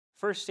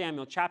1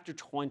 Samuel chapter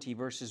 20,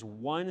 verses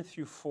 1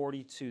 through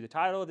 42. The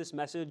title of this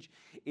message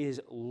is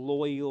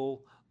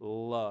Loyal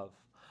Love.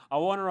 I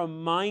want to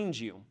remind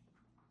you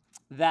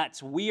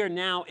that we are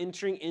now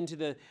entering into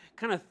the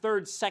kind of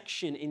third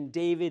section in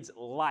David's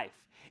life.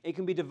 It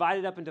can be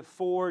divided up into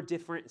 4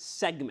 different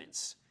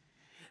segments.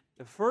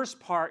 The first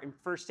part in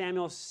 1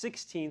 Samuel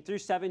 16 through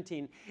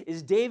 17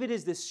 is David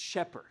is this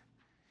shepherd.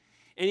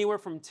 Anywhere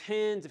from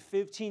 10 to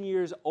 15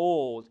 years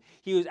old,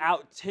 he was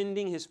out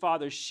tending his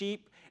father's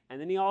sheep, and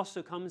then he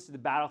also comes to the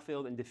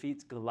battlefield and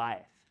defeats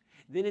Goliath.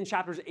 Then in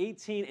chapters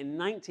 18 and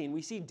 19,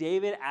 we see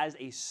David as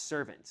a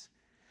servant.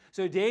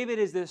 So David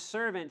is this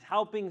servant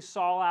helping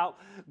Saul out,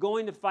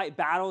 going to fight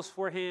battles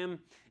for him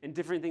and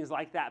different things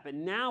like that. But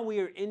now we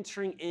are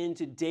entering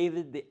into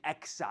David the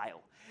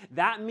exile.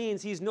 That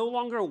means he's no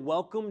longer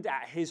welcomed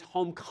at his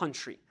home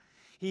country.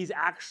 He's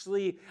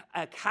actually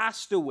a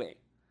castaway.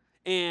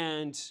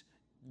 And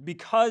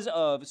because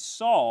of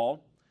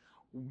Saul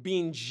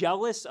being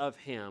jealous of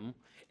him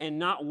and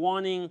not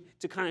wanting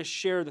to kind of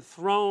share the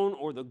throne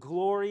or the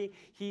glory,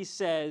 he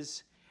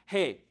says,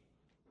 hey,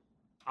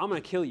 I'm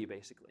going to kill you,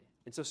 basically.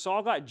 And so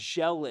Saul got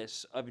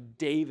jealous of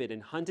David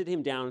and hunted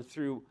him down,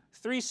 threw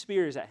 3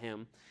 spears at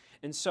him.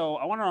 And so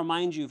I want to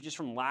remind you just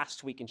from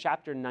last week in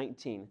chapter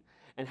 19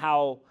 and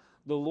how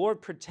the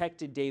Lord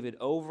protected David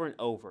over and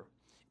over.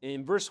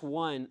 In verse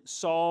 1,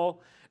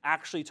 Saul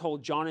actually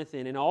told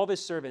Jonathan and all of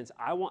his servants,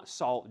 I want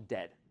Saul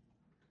dead.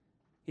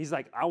 He's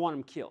like, I want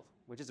him killed,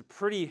 which is a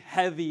pretty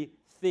heavy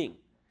thing.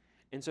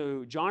 And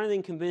so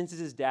Jonathan convinces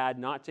his dad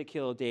not to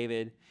kill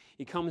David.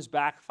 He comes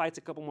back, fights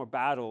a couple more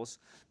battles,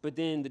 but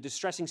then the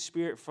distressing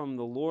spirit from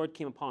the Lord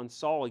came upon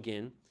Saul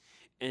again,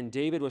 and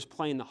David was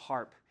playing the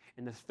harp.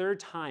 And the 3rd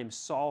time,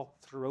 Saul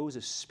throws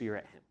a spear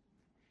at him.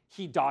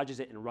 He dodges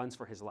it and runs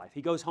for his life.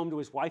 He goes home to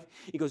his wife.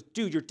 He goes,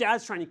 dude, your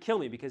dad's trying to kill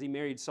me because he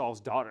married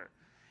Saul's daughter.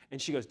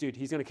 And she goes, dude,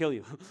 he's going to kill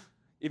you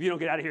if you don't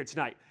get out of here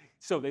tonight.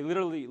 So they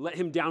literally let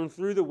him down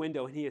through the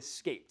window and he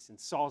escapes. And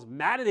Saul's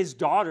mad at his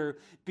daughter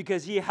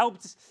because he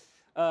helped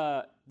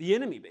the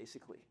enemy,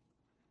 basically.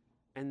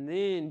 And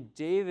then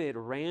David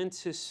ran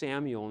to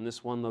Samuel in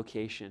this one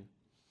location.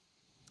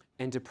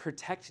 And to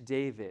protect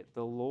David,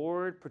 the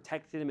Lord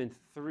protected him in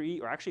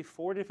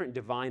 4 different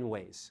divine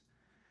ways.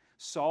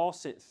 Saul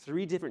sent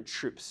 3 different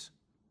troops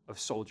of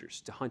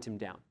soldiers to hunt him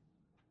down.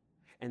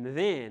 And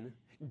then,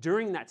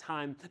 during that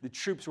time, the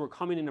troops were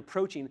coming and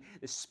approaching.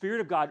 The Spirit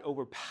of God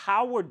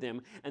overpowered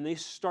them, and they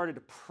started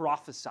to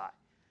prophesy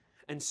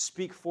and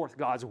speak forth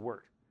God's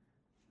word.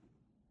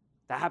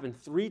 That happened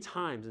 3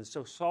 times, and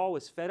so Saul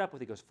was fed up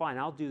with it. He goes, fine,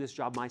 I'll do this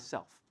job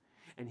myself.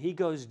 And he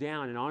goes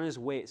down, and on his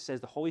way, it says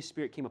the Holy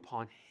Spirit came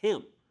upon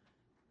him.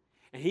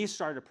 And he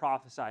started to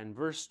prophesy. In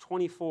verse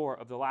 24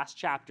 of the last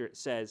chapter, it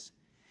says,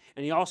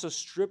 and he also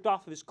stripped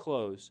off of his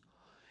clothes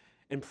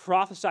and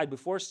prophesied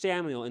before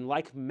Samuel in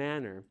like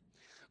manner,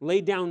 lay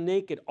down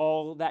naked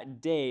all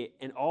that day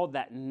and all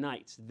that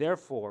night.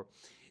 Therefore,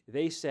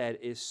 they said,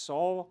 is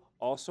Saul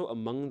also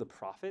among the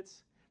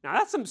prophets? Now,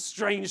 that's some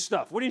strange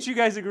stuff. Wouldn't you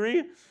guys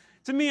agree?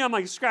 To me, I'm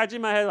like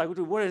scratching my head like,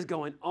 what is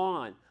going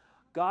on?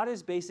 God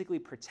is basically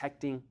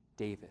protecting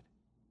David.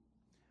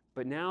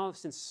 But now,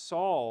 since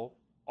Saul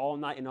all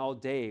night and all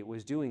day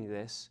was doing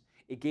this,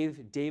 it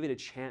gave David a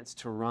chance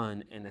to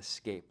run and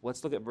escape.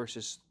 Let's look at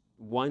verses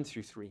 1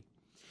 through 3.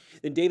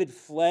 Then David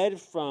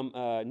fled from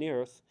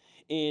Naioth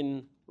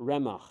in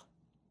Ramah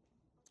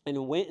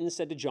and went and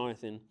said to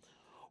Jonathan,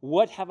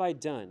 what have I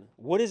done?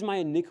 What is my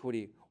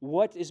iniquity?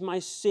 What is my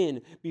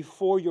sin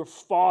before your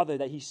father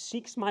that he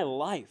seeks my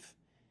life?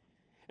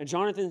 And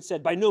Jonathan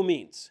said, by no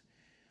means.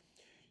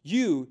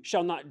 You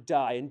shall not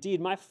die.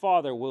 Indeed, my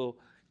father will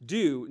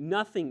do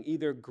nothing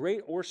either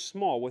great or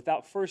small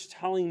without first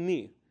telling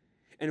me.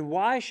 And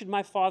why should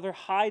my father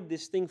hide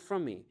this thing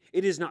from me?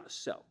 It is not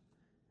so.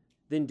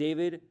 Then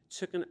David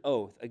took an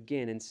oath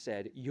again and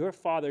said, your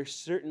father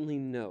certainly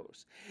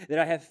knows that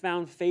I have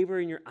found favor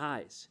in your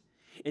eyes.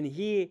 And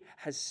he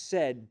has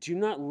said, do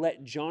not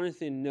let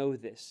Jonathan know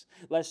this,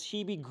 lest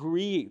he be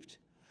grieved.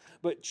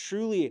 But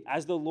truly,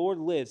 as the Lord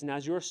lives and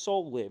as your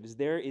soul lives,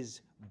 there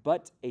is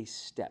but a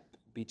step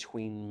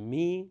between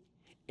me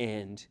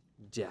and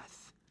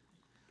death.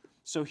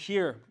 So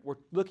here, we're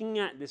looking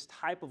at this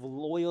type of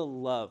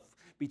loyal love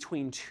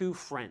between 2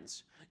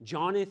 friends,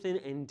 Jonathan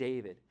and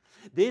David.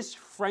 This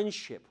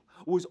friendship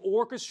was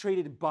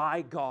orchestrated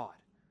by God.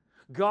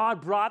 God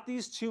brought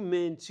these 2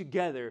 men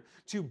together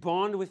to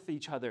bond with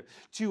each other,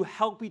 to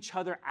help each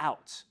other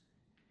out.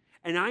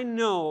 And I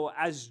know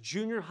as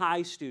junior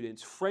high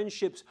students,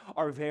 friendships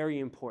are very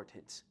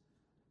important.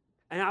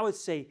 And I would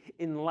say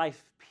in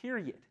life,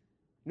 period,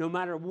 no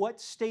matter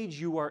what stage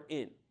you are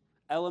in,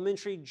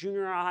 elementary,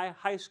 junior high,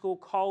 high school,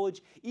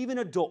 college, even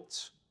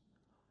adults,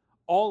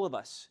 all of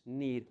us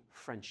need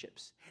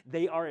friendships.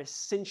 They are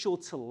essential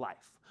to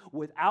life.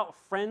 Without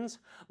friends,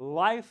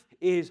 life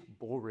is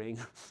boring.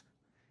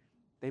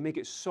 They make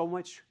it so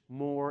much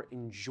more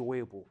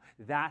enjoyable.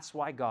 That's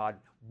why God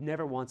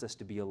never wants us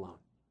to be alone.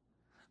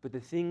 But the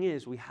thing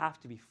is, we have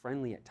to be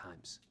friendly at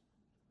times.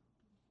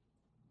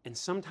 And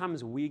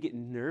sometimes we get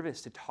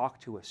nervous to talk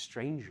to a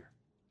stranger.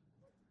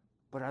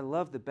 But I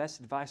love the best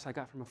advice I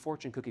got from a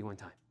fortune cookie one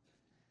time.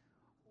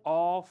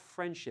 All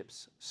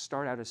friendships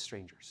start out as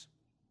strangers.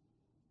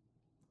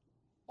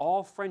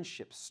 All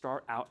friendships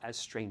start out as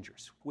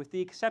strangers, with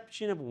the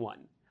exception of one,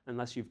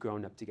 unless you've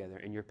grown up together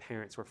and your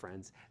parents were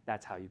friends.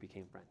 That's how you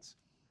became friends.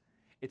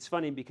 It's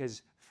funny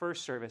because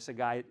first service, a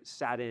guy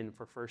sat in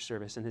for first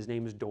service, and his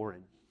name is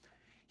Doran.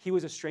 He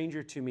was a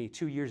stranger to me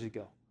 2 years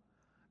ago.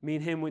 Me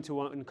and him went to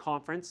one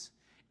conference,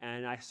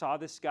 and I saw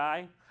this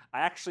guy. I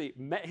actually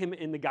met him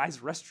in the guy's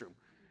restroom,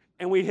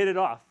 and we hit it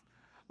off.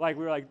 Like,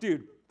 we were like,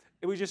 dude,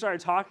 and we just started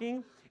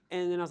talking,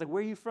 and then I was like,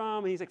 where are you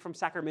from? And he's like, from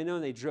Sacramento,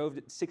 and they drove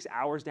 6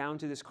 hours down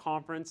to this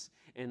conference,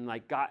 and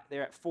like got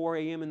there at 4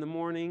 a.m. in the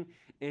morning,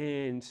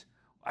 and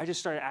I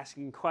just started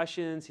asking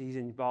questions. He's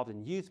involved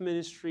in youth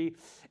ministry,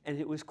 and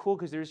it was cool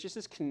because there was just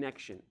this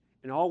connection,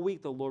 and all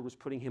week the Lord was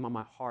putting him on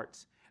my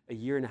heart a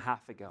year and a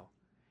half ago.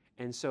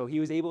 And so he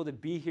was able to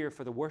be here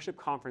for the worship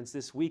conference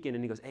this weekend,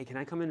 and he goes, hey, can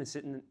I come in and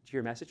sit into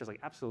your message? I was like,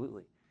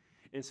 absolutely.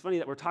 And it's funny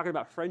that we're talking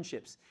about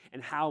friendships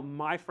and how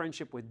my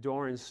friendship with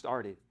Doran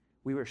started.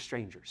 We were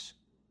strangers.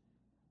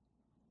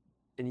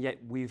 And yet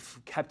we've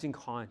kept in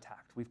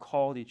contact. We've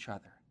called each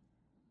other.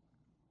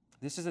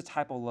 This is a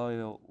type of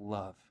loyal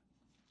love.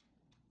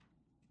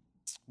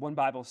 One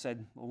Bible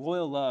said,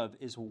 loyal love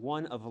is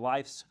one of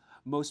life's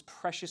most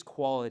precious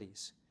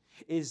qualities,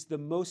 is the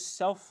most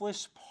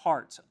selfless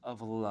part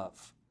of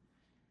love.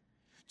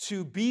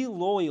 To be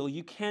loyal,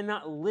 you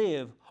cannot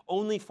live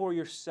only for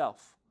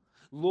yourself.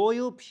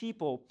 Loyal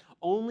people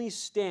only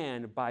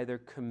stand by their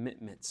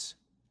commitments,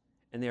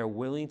 and they are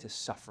willing to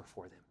suffer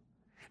for them.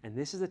 And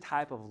this is a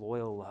type of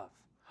loyal love.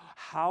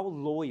 How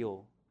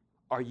loyal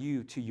are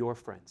you to your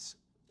friends?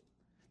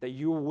 That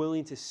you're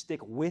willing to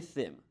stick with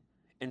them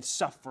and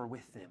suffer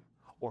with them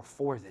or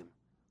for them.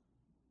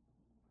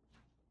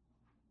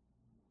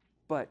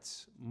 But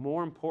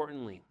more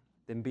importantly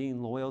than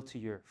being loyal to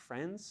your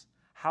friends,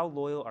 how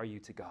loyal are you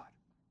to God?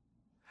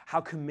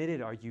 How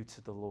committed are you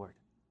to the Lord?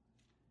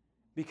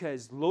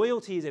 Because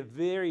loyalty is a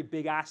very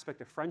big aspect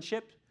of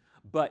friendship,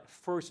 but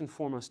first and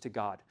foremost to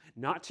God.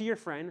 Not to your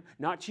friend,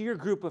 not to your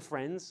group of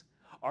friends.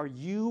 Are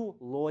you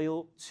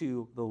loyal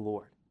to the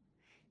Lord?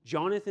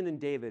 Jonathan and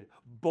David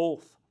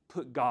both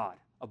put God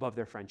above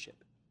their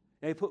friendship.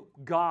 They put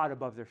God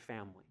above their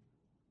family.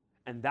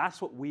 And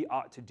that's what we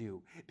ought to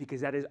do,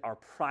 because that is our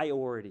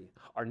priority,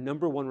 our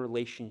number one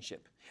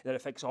relationship that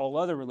affects all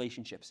other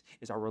relationships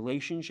is our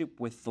relationship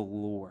with the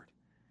Lord.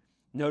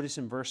 Notice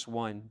in verse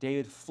 1,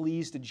 David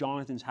flees to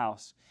Jonathan's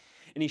house,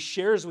 and he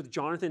shares with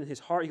Jonathan his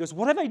heart. He goes,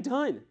 what have I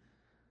done?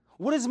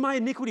 What is my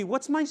iniquity?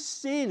 What's my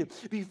sin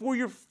before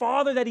your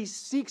father that he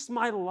seeks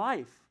my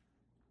life?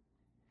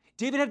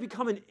 David had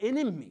become an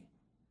enemy,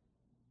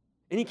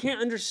 and he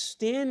can't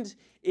understand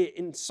it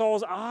in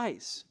Saul's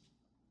eyes.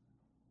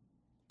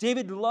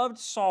 David loved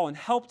Saul and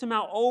helped him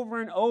out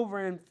over and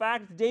over. In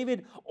fact,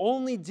 David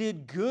only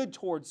did good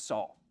towards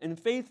Saul and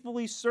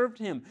faithfully served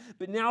him.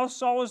 But now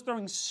Saul is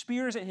throwing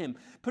spears at him,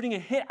 putting a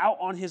hit out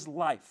on his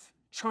life,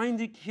 trying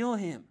to kill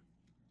him.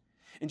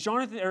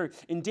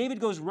 And David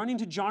goes running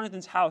to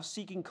Jonathan's house,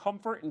 seeking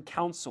comfort and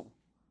counsel.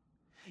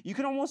 You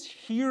can almost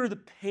hear the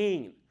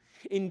pain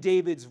in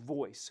David's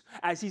voice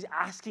as he's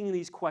asking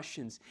these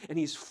questions, and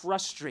he's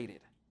frustrated.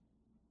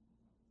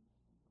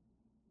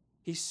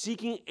 He's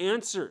seeking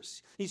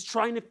answers. He's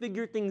trying to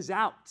figure things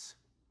out.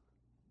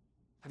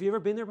 Have you ever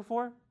been there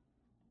before?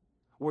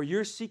 Where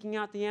you're seeking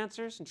out the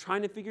answers and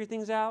trying to figure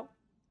things out?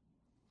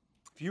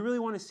 If you really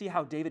want to see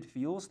how David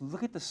feels,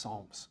 look at the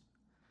Psalms.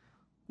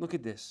 Look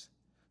at this.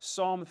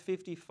 Psalm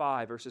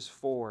 55, verses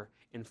 4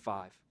 and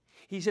 5.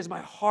 He says,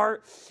 my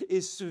heart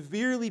is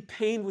severely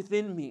pained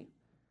within me,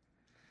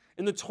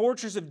 and the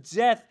tortures of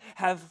death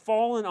have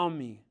fallen on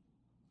me.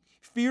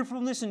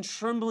 Fearfulness and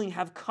trembling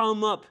have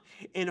come up,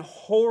 and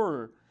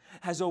horror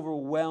has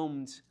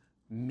overwhelmed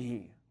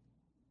me.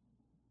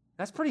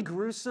 That's pretty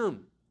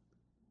gruesome.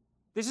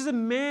 This is a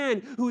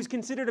man who is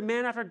considered a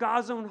man after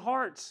God's own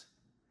heart,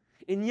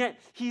 and yet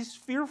he's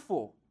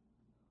fearful.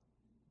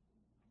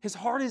 His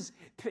heart is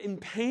in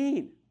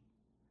pain.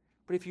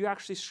 But if you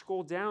actually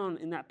scroll down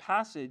in that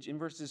passage in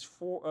verses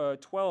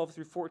 12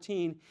 through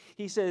 14,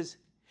 he says,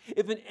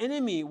 if an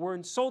enemy were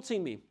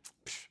insulting me,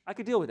 I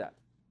could deal with that.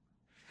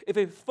 If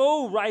a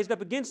foe rised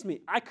up against me,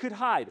 I could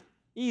hide.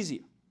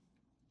 Easy.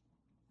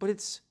 But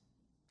it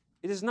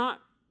is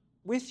not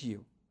with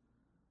you.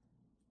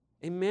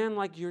 A man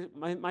like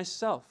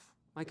myself,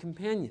 my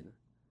companion,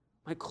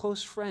 my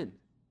close friend,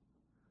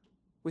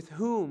 with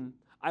whom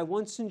I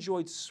once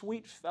enjoyed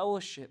sweet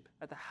fellowship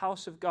at the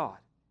house of God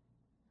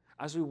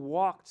as we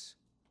walked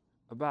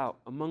about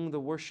among the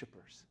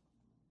worshipers.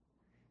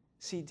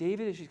 See,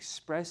 David is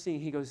expressing,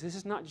 he goes, this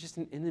is not just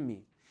an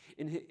enemy.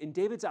 In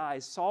David's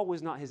eyes, Saul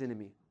was not his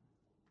enemy.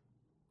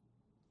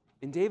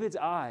 In David's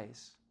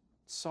eyes,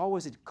 Saul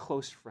was a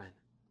close friend.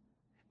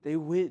 They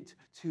went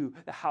to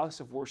the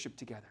house of worship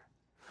together.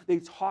 They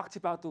talked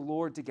about the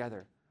Lord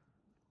together.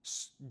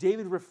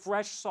 David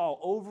refreshed Saul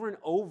over and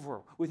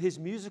over with his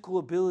musical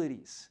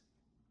abilities.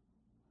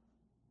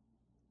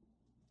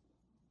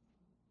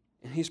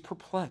 and he's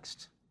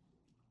perplexed.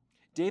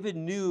 David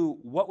knew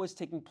what was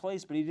taking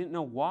place, but he didn't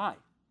know why.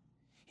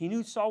 He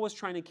knew Saul was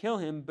trying to kill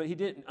him, but he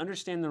didn't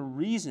understand the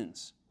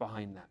reasons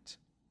behind that.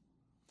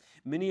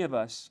 Many of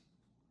us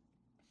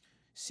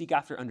seek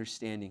after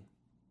understanding.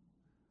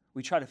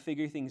 We try to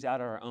figure things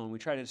out on our own. We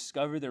try to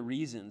discover the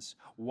reasons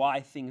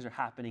why things are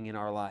happening in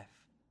our life.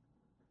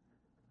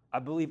 I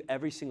believe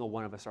every single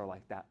one of us are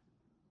like that.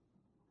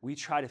 We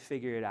try to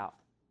figure it out.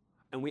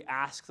 And we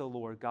ask the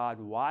Lord, God,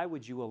 why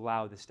would you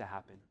allow this to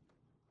happen?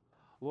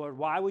 Lord,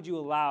 why would you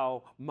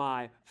allow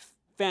my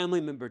family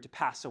member to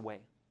pass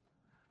away?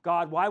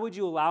 God, why would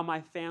you allow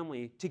my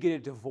family to get a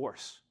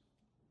divorce?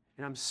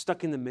 And I'm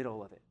stuck in the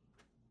middle of it.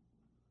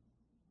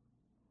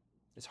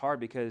 It's hard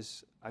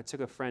because I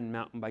took a friend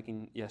mountain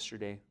biking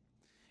yesterday,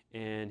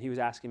 and he was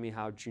asking me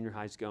how junior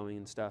high's going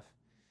and stuff.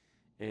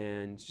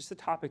 And just the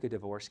topic of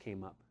divorce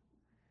came up.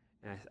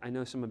 And I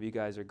know some of you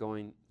guys are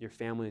going, your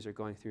families are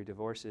going through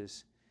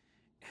divorces,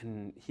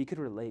 and he could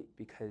relate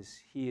because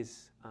he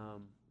has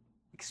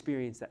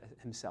experienced that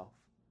himself,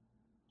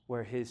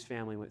 where his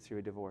family went through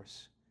a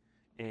divorce,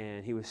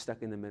 and he was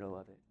stuck in the middle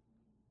of it.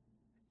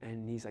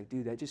 And he's like,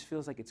 dude, that just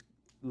feels like it's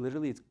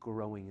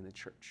growing in the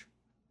church.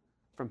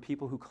 From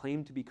people who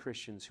claim to be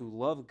Christians, who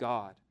love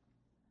God,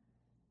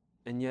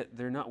 and yet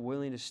they're not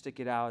willing to stick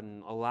it out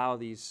and allow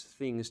these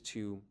things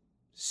to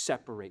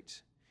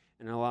separate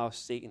and allow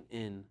Satan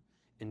in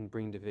and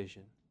bring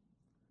division.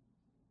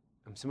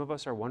 And some of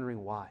us are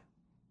wondering why.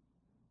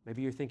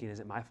 Maybe you're thinking, is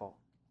it my fault?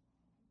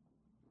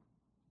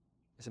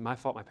 Is it my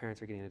fault my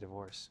parents are getting a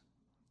divorce?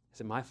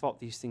 Is it my fault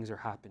these things are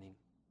happening?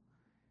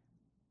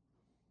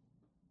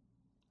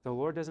 The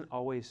Lord doesn't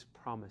always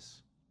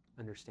promise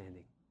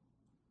understanding.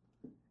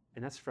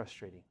 And that's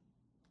frustrating.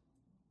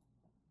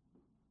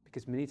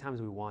 Because many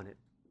times we want it,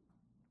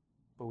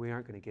 but we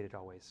aren't going to get it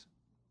always.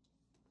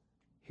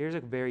 Here's a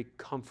very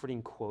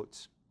comforting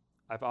quote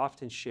I've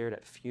often shared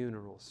at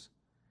funerals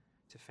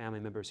to family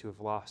members who have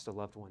lost a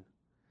loved one,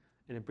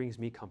 and it brings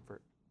me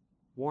comfort.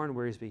 Warren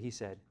Wiersbe, he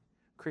said,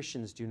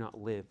 Christians do not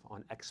live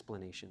on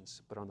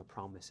explanations, but on the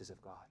promises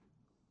of God.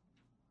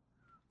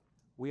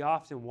 We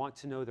often want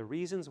to know the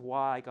reasons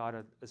why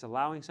God is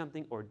allowing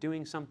something or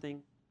doing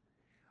something,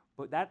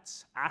 but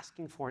that's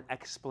asking for an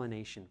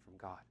explanation from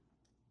God.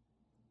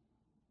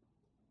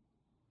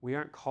 We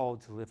aren't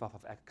called to live off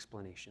of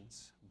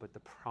explanations, but the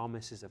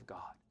promises of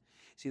God.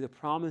 See, the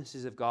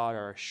promises of God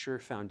are a sure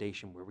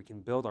foundation where we can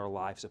build our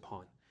lives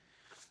upon.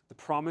 The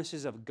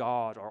promises of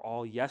God are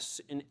all yes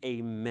and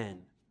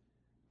amen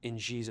in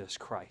Jesus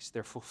Christ.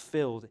 They're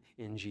fulfilled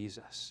in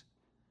Jesus.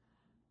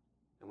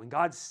 And when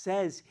God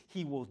says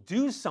he will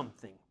do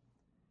something,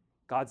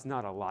 God's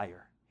not a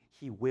liar.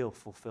 He will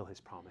fulfill his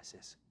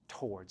promises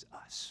towards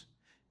us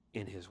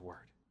in his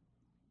word.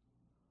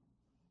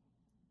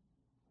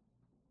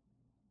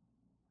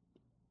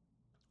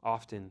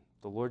 Often,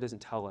 the Lord doesn't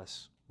tell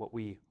us what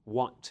we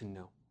want to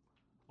know,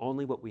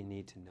 only what we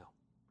need to know.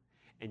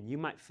 And you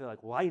might feel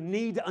like, well, I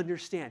need to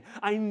understand.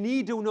 I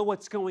need to know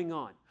what's going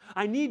on.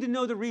 I need to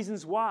know the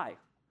reasons why.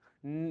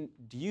 Do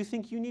you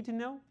think you need to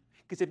know?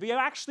 Because if you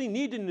actually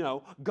need to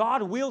know,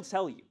 God will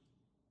tell you.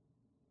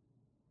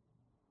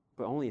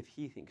 But only if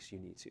he thinks you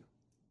need to.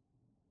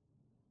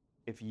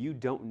 If you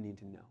don't need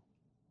to know.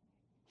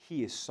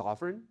 He is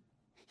sovereign.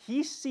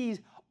 He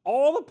sees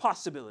all the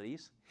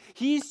possibilities.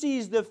 He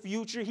sees the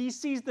future. He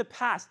sees the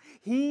past.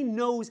 He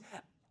knows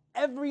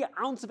every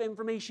ounce of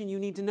information you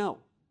need to know.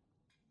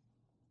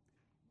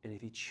 And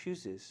if he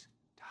chooses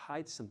to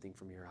hide something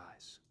from your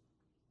eyes,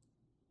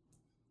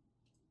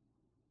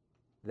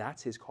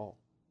 that's his call.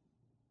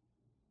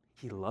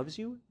 He loves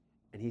you,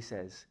 and he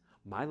says,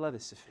 my love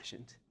is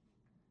sufficient.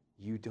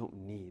 You don't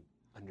need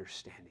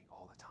understanding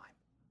all the time.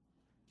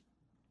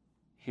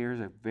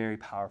 Here's a very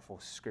powerful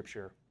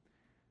scripture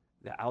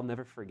that I'll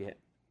never forget.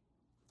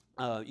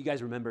 You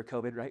guys remember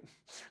COVID, right?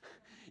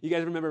 You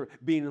guys remember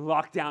being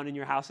locked down in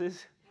your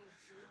houses?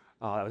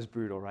 Oh, that was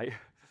brutal, right?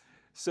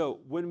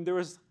 So when there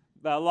was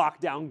the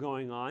lockdown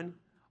going on,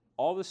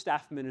 all the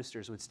staff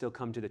ministers would still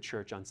come to the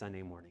church on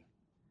Sunday morning.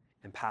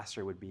 And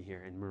Pastor would be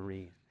here, and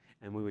Marie.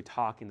 And we would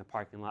talk in the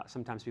parking lot.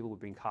 Sometimes people would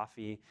bring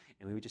coffee,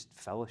 and we would just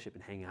fellowship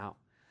and hang out.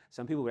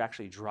 Some people would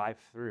actually drive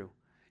through,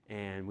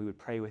 and we would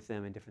pray with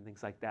them and different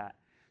things like that.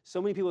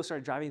 So many people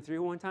started driving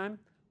through one time,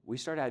 we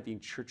started having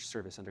church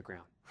service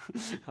underground.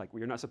 Like,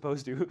 we were not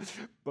supposed to,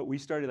 but we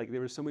started, like,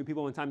 there were so many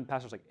people one time, and the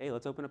pastor was like, hey,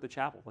 let's open up the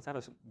chapel. Let's have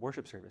a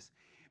worship service.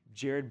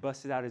 Jared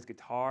busted out his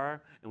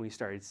guitar, and we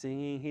started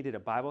singing. He did a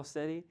Bible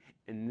study,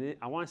 and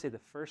I want to say the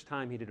first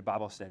time he did a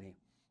Bible study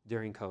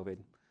during COVID,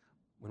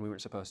 when we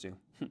weren't supposed to.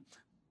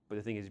 But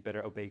the thing is, you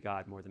better obey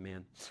God more than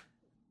man.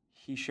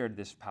 He shared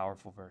this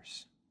powerful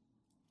verse.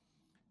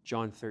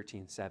 John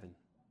 13:7.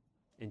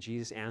 And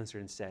Jesus answered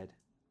and said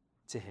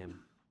to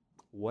him,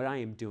 what I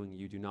am doing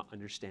you do not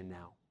understand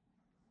now,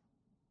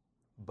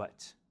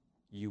 but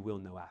you will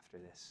know after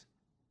this.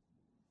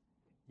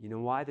 You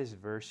know why this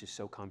verse is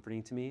so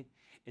comforting to me?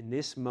 In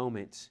this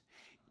moment,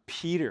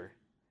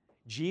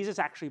 Jesus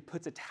actually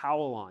puts a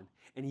towel on,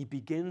 and he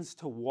begins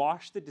to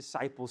wash the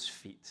disciples'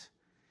 feet.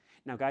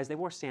 Now, guys, they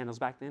wore sandals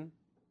back then.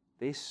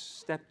 They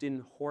stepped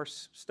in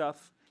horse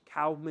stuff,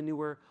 cow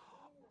manure,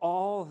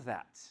 all of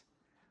that.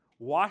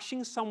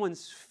 Washing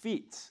someone's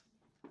feet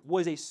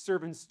was a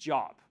servant's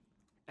job,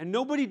 and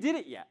nobody did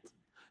it yet.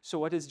 So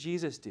what does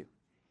Jesus do?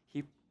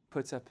 He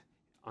puts up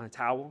on a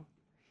towel,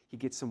 he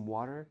gets some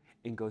water,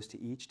 and goes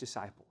to each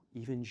disciple,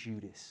 even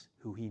Judas,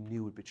 who he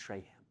knew would betray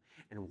him,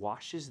 and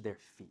washes their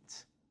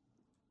feet.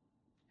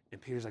 And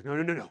Peter's like,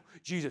 no,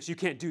 Jesus, you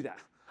can't do that.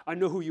 I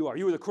know who you are.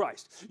 You are the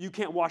Christ. You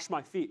can't wash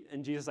my feet.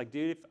 And Jesus is like,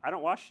 dude, if I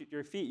don't wash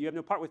your feet, you have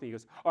no part with me. He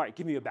goes, all right,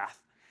 give me a bath.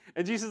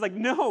 And Jesus is like,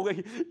 no,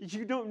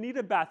 you don't need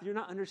a bath. You're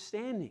not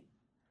understanding.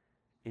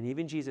 And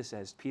even Jesus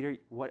says, Peter,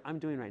 what I'm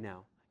doing right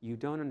now, you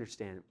don't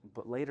understand,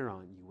 but later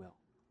on you will.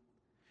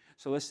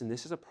 So listen,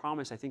 this is a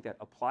promise I think that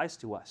applies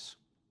to us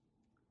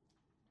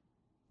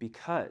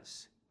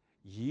because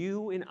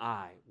you and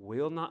I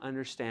will not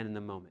understand in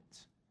the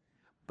moment,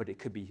 but it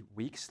could be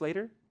weeks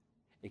later,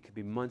 it could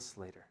be months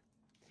later,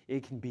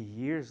 it can be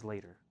years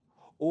later,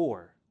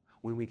 or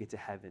when we get to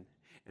heaven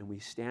and we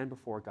stand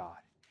before God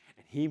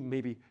and he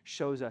maybe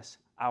shows us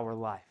our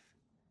life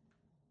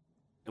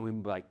and we'll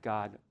be like,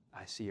 God,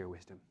 I see your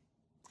wisdom.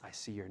 I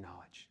see your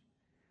knowledge.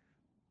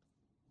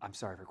 I'm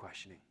sorry for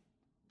questioning.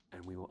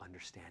 And we will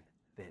understand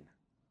then.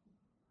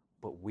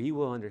 But we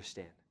will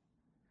understand.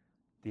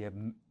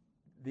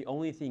 The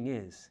only thing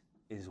is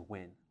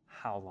when,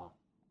 how long.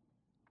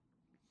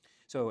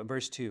 So in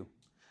verse 2,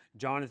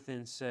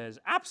 Jonathan says,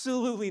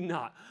 absolutely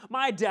not.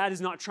 My dad is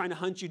not trying to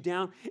hunt you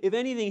down. If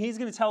anything, he's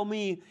going to tell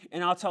me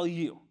and I'll tell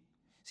you.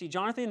 See,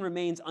 Jonathan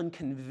remains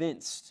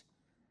unconvinced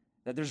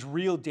that there's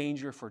real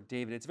danger for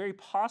David. It's very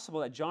possible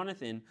that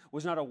Jonathan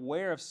was not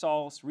aware of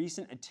Saul's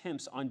recent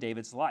attempts on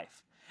David's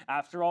life.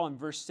 After all, in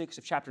verse 6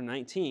 of chapter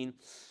 19,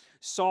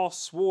 Saul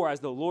swore, as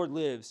the Lord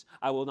lives,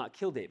 I will not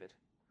kill David.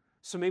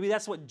 So maybe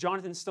that's what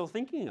Jonathan's still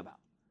thinking about.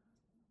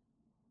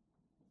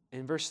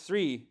 In verse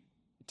 3,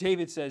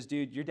 David says,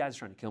 dude, your dad's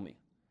trying to kill me.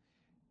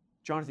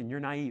 Jonathan,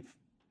 you're naive.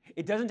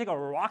 It doesn't take a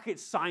rocket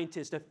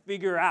scientist to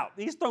figure out.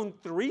 He's thrown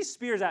 3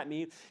 spears at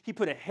me. He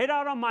put a hit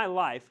out on my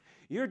life.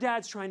 Your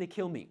dad's trying to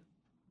kill me.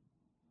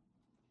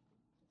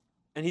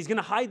 And he's going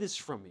to hide this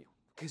from you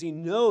because he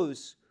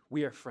knows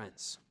we are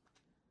friends.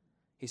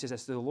 He says,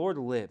 as the Lord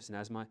lives and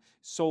as my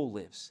soul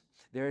lives,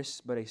 there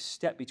is but a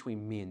step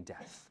between me and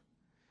death.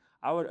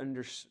 I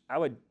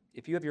would,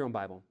 if you have your own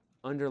Bible,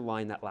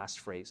 underline that last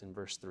phrase in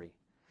verse 3.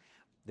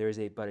 There is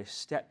but a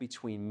step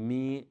between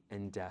me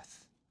and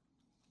death.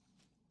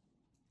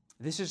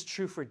 This is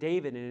true for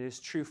David, and it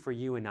is true for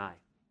you and I.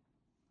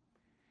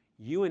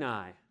 You and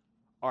I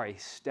are a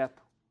step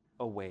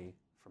away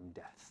from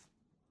death.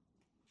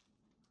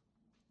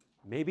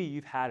 Maybe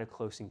you've had a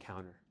close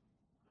encounter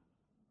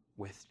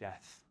with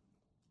death,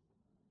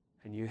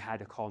 and you had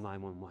to call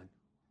 911.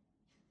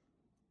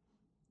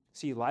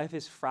 See, life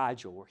is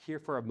fragile. We're here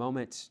for a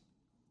moment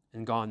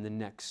and gone the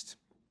next.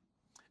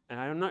 And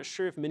I'm not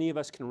sure if many of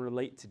us can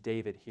relate to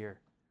David here.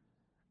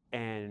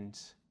 And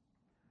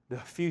the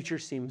future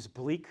seems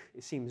bleak,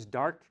 it seems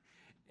dark,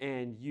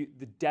 and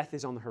the death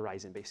is on the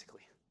horizon,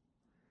 basically.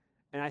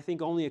 And I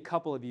think only a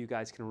couple of you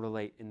guys can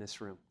relate in this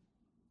room.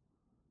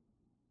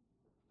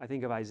 I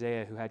think of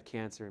Isaiah, who had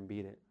cancer and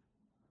beat it.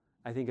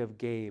 I think of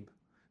Gabe,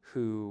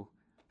 who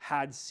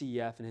had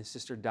CF and his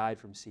sister died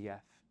from CF.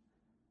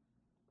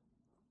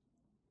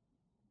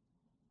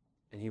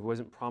 And he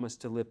wasn't promised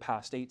to live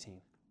past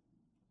 18.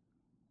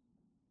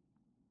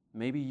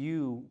 Maybe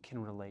you can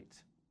relate.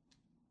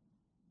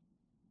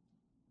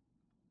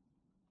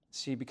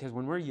 See, because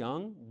when we're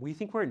young, we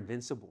think we're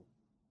invincible.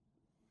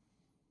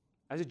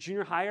 As a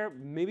junior higher,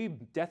 maybe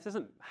death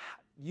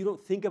you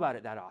don't think about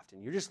it that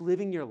often. You're just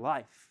living your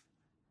life.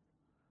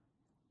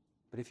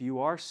 But if you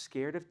are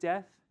scared of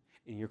death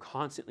and you're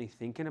constantly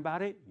thinking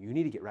about it, you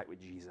need to get right with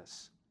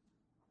Jesus,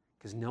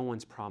 because no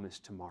one's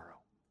promised tomorrow.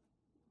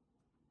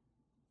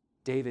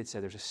 David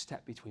said, there's a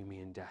step between me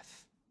and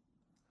death.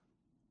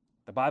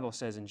 The Bible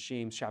says in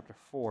James chapter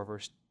 4,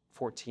 verse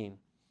 14,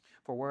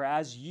 for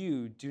whereas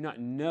you do not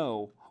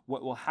know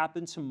what will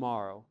happen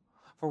tomorrow,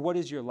 for what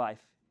is your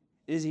life?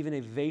 It is even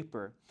a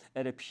vapor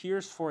that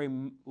appears for a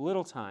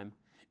little time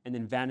and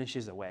then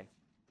vanishes away.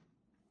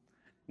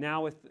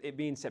 Now, with it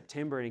being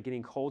September and it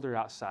getting colder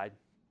outside,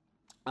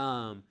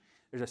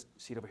 there's a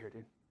seat over here,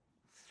 dude.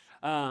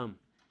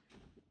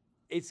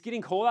 It's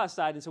getting cold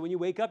outside, and so when you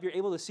wake up, you're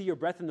able to see your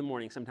breath in the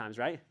morning sometimes,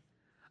 right?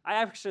 I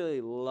actually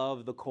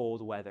love the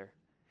cold weather.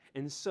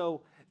 And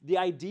so the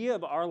idea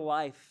of our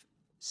life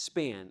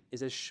span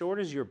is as short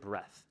as your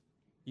breath.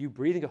 You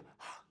breathe and go,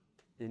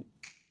 and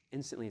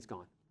instantly it's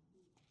gone.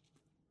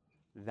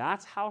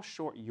 That's how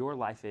short your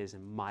life is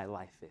and my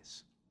life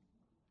is.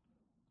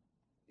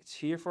 It's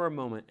here for a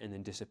moment and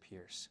then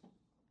disappears.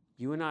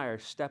 You and I are a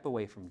step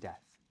away from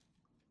death.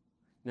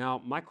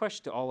 Now, my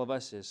question to all of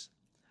us is,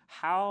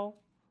 how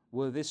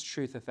will this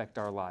truth affect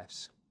our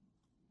lives?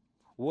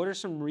 What are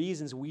some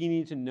reasons we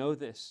need to know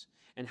this?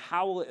 And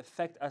how will it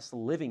affect us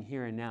living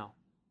here and now?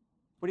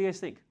 What do you guys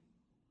think?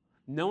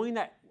 Knowing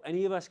that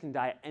any of us can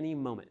die at any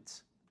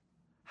moment,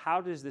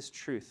 how does this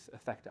truth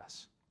affect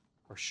us?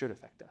 or should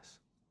affect us?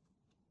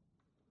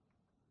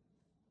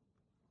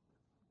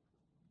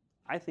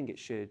 I think it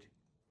should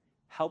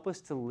help us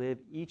to live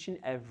each and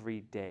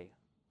every day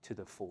to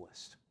the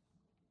fullest,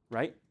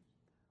 right?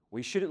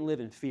 We shouldn't live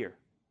in fear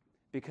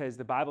because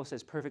the Bible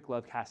says perfect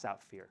love casts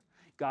out fear.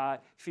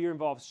 Fear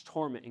involves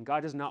torment, and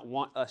God does not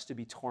want us to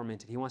be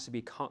tormented. He wants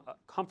to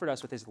comfort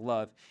us with his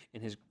love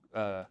and his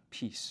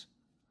peace.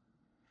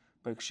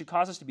 But it should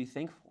cause us to be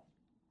thankful.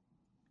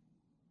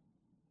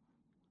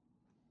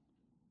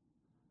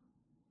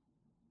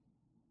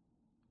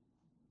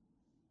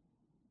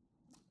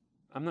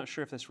 I'm not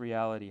sure if this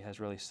reality has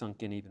really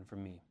sunk in even for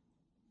me,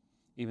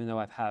 even though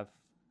I've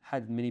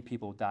had many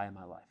people die in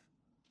my life.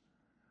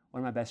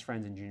 One of my best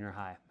friends in junior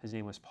high, his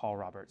name was Paul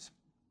Roberts.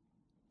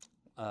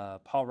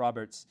 Paul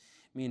Roberts,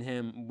 me and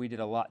him, we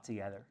did a lot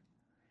together.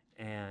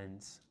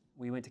 And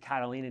we went to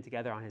Catalina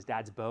together on his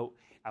dad's boat.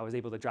 I was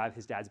able to drive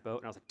his dad's boat,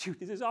 and I was like, dude,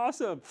 this is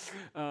awesome.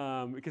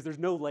 Because there's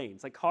no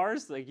lanes. Like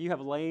cars, like you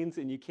have lanes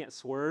and you can't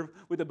swerve.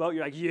 With a boat,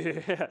 you're like,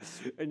 yeah.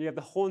 And you have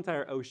the whole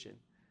entire ocean.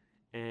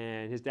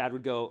 And his dad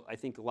would go, I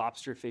think,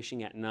 lobster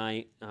fishing at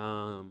night.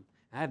 I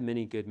have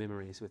many good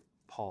memories with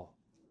Paul.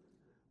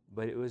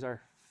 But it was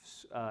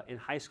in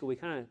high school, we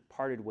kind of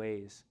parted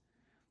ways.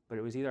 But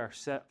it was either our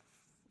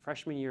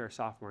freshman year or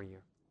sophomore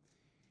year.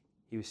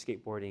 He was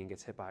skateboarding and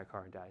gets hit by a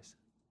car and dies.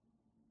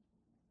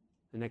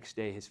 The next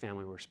day, his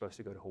family were supposed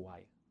to go to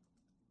Hawaii.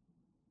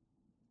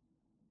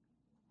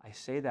 I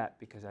say that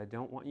because I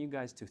don't want you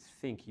guys to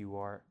think you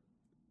are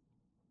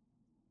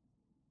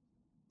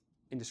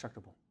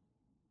indestructible.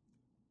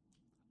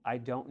 I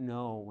don't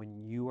know when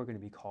you are going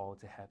to be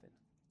called to heaven.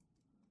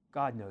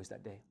 God knows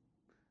that day.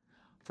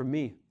 For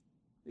me,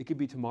 it could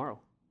be tomorrow.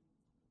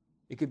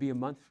 It could be a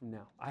month from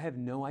now. I have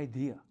no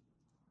idea.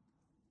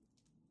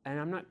 And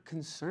I'm not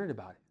concerned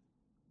about it.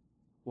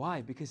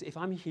 Why? Because if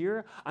I'm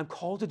here, I'm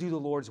called to do the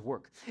Lord's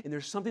work. And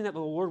there's something that the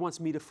Lord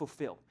wants me to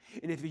fulfill.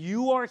 And if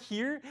you are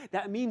here,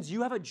 that means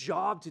you have a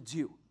job to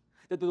do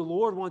that the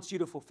Lord wants you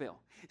to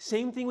fulfill.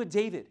 Same thing with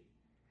David.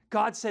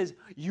 God says,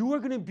 you are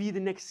going to be the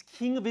next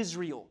king of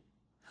Israel.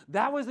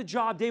 That was the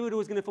job David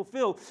was going to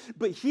fulfill,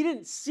 but he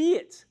didn't see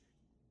it.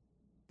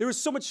 There was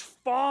so much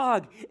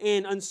fog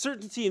and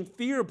uncertainty and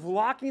fear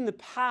blocking the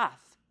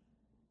path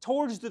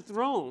towards the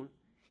throne.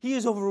 He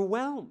is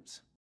overwhelmed.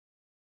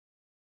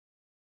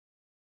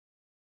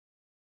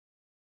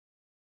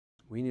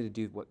 We need to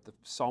do what the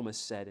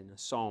psalmist said in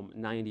Psalm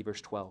 90,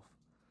 verse 12.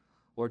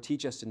 Lord,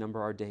 teach us to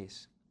number our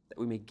days, that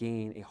we may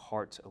gain a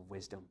heart of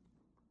wisdom.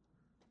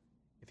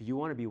 If you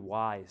want to be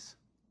wise,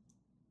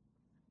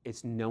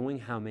 it's knowing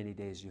how many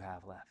days you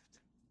have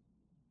left.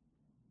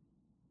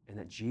 And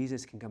that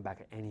Jesus can come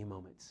back at any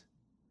moment.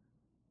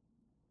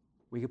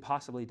 We could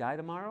possibly die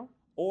tomorrow,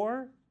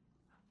 or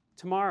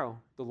tomorrow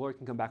the Lord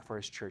can come back for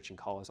his church and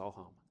call us all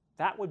home.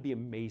 That would be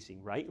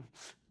amazing, right?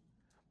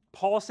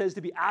 Paul says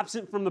to be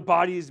absent from the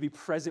body is to be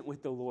present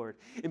with the Lord.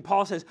 And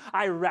Paul says,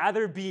 I'd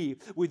rather be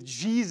with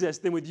Jesus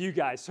than with you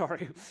guys,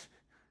 sorry.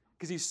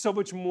 Because he's so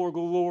much more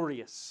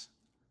glorious.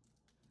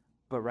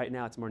 But right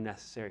now it's more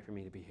necessary for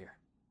me to be here.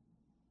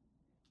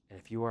 And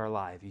if you are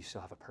alive, you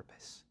still have a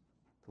purpose.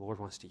 The Lord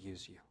wants to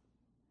use you.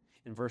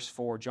 In verse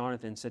 4,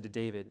 Jonathan said to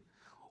David,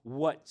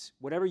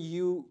 whatever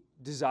you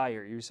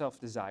desire,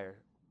 yourself desire,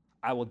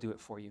 I will do it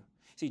for you.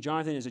 See,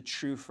 Jonathan is a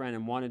true friend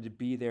and wanted to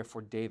be there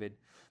for David.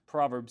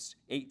 Proverbs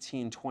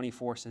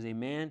 18:24 says, a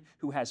man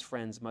who has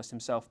friends must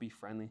himself be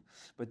friendly,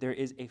 but there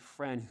is a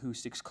friend who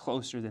sticks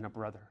closer than a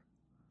brother.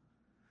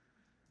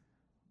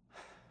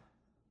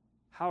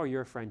 How are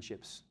your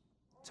friendships?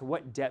 To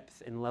what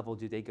depth and level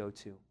do they go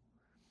to?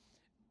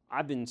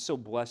 I've been so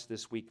blessed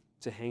this week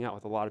to hang out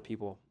with a lot of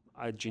people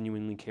I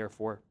genuinely care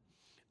for.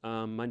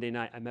 Monday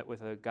night, I met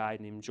with a guy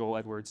named Joel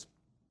Edwards.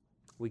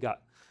 We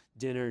got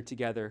dinner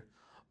together.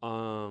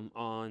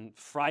 On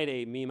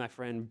Friday, me and my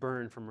friend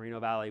Bern from Moreno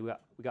Valley, we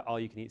got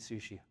all-you-can-eat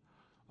sushi.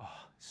 Oh,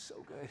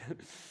 so good.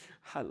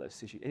 I love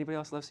sushi. Anybody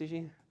else love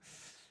sushi?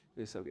 It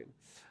was so good.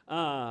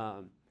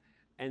 And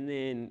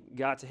then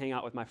got to hang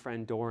out with my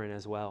friend Doran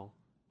as well.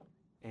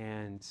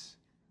 And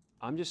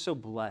I'm just so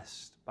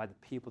blessed by the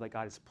people that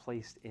God has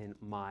placed in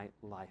my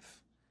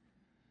life.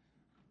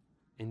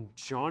 And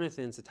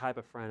Jonathan's the type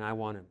of friend I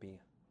want to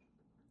be,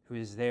 who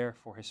is there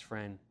for his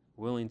friend,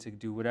 willing to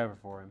do whatever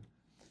for him.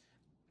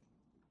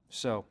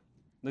 So,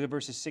 look at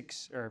verses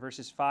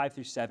 5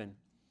 through 7.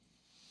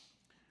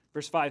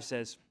 Verse 5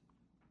 says,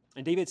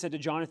 and David said to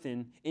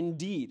Jonathan,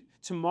 indeed,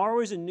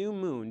 tomorrow is a new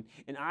moon,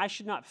 and I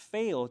should not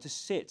fail to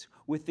sit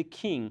with the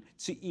king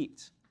to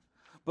eat.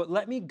 But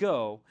let me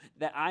go,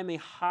 that I may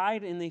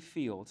hide in the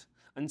field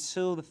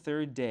until the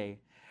third day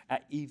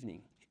at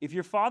evening. If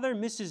your father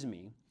misses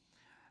me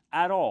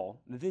at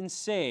all, then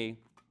say,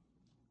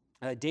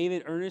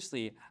 David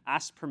earnestly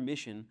asked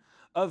permission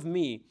of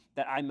me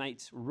that I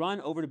might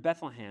run over to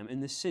Bethlehem in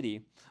the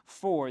city,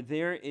 for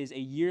there is a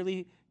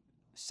yearly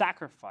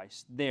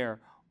sacrifice there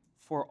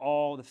for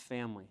all the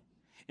family.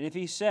 And if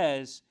he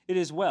says, it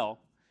is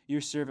well,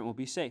 your servant will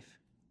be safe.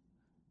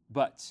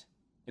 But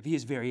if he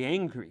is very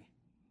angry,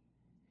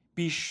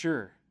 be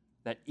sure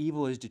that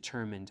evil is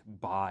determined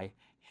by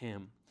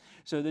him.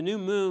 So the new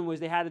moon was,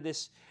 they had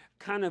this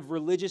kind of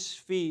religious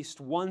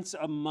feast once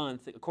a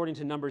month, according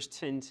to Numbers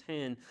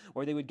 10:10,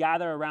 where they would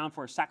gather around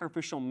for a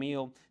sacrificial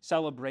meal,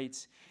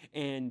 celebrate,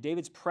 and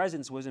David's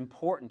presence was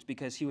important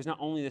because he was not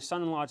only the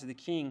son-in-law to the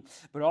king,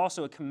 but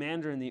also a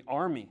commander in the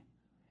army,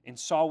 and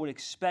Saul would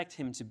expect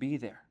him to be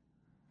there.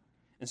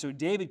 And so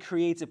David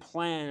creates a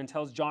plan and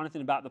tells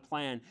Jonathan about the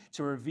plan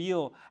to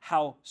reveal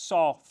how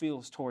Saul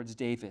feels towards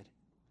David.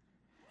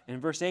 In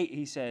verse 8,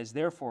 he says,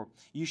 "Therefore,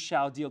 you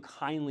shall deal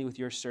kindly with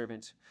your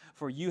servant,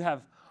 for you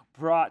have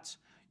brought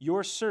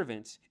your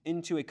servant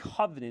into a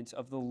covenant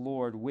of the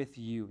Lord with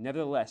you.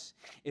 Nevertheless,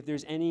 if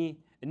there's any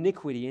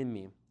iniquity in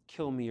me,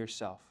 kill me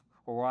yourself,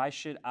 or why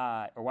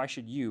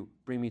should you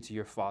bring me to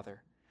your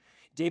father?"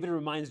 David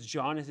reminds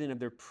Jonathan of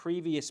their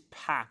previous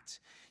pact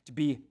to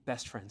be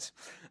best friends.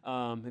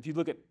 If you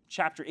look at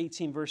chapter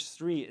 18, verse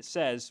 3, it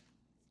says,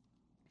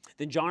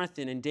 "Then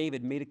Jonathan and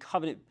David made a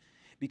covenant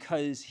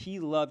because he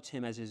loved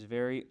him as his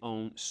very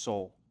own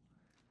soul."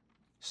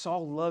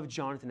 Saul loved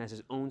Jonathan as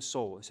his own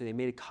soul, so they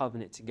made a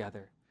covenant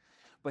together.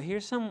 But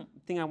here's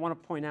something I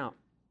want to point out.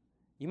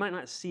 You might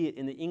not see it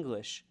in the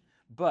English,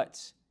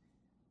 but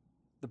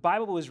the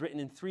Bible was written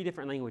in 3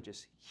 different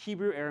languages: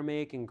 Hebrew,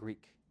 Aramaic, and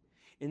Greek.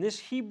 And this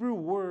Hebrew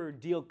word,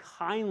 deal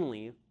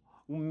kindly,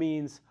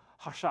 means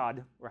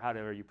hashad, or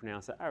however you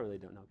pronounce it. I really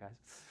don't know, guys.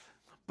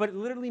 But it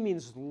literally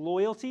means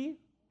loyalty,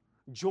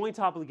 joint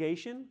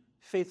obligation,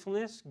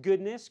 faithfulness,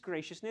 goodness,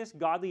 graciousness,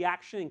 godly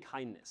action, and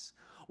kindness.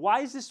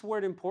 Why is this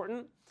word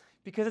important?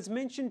 Because it's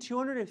mentioned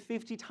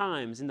 250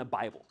 times in the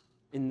Bible,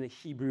 in the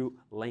Hebrew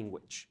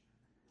language.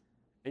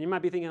 And you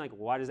might be thinking, like,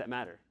 why does that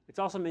matter? It's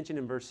also mentioned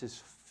in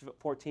verses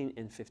 14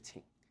 and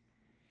 15.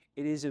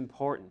 It is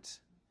important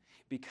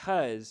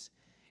because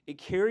it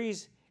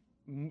carries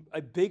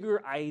a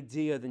bigger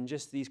idea than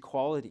just these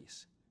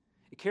qualities.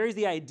 It carries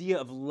the idea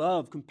of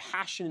love,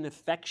 compassion, and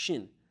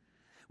affection,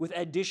 with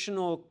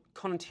additional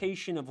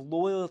connotation of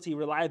loyalty,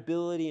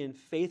 reliability, and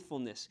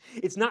faithfulness.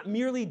 It's not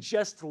merely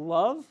just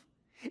love,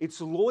 it's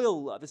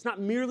loyal love. It's not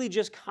merely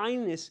just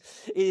kindness,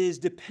 it is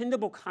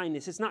dependable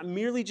kindness. It's not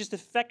merely just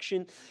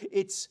affection,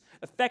 it's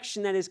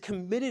affection that has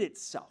committed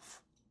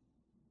itself.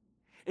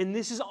 And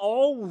this is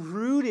all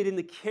rooted in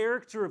the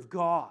character of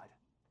God.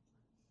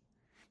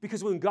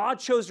 Because when God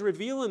chose to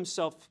reveal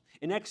himself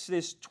in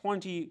Exodus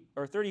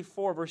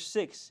 34, verse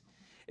 6,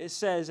 it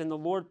says, "And the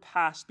Lord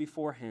passed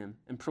before him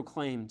and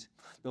proclaimed,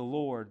 the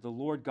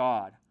Lord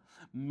God,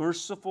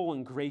 merciful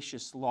and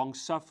gracious,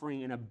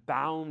 long-suffering and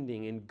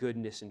abounding in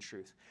goodness and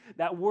truth."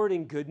 That word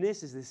in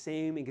goodness is the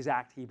same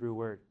exact Hebrew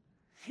word.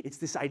 It's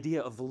this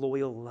idea of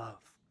loyal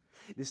love,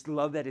 this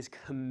love that is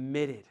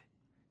committed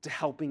to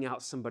helping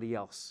out somebody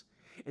else.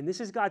 And this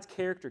is God's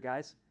character,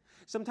 guys.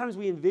 Sometimes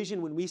we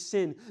envision when we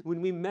sin,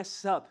 when we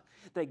mess up,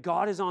 that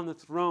God is on the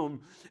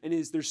throne and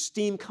there's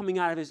steam coming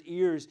out of his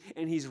ears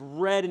and he's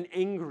red and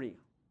angry.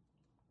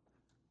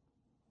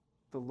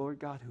 The Lord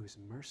God, who is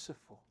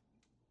merciful,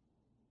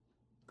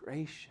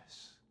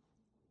 gracious,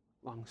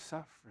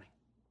 long-suffering,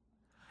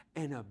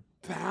 and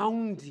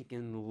abounding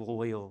in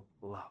loyal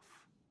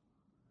love.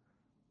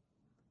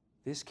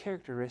 This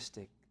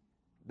characteristic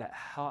that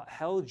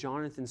held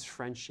Jonathan's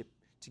friendship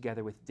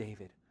together with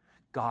David,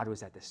 God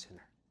was at the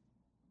center.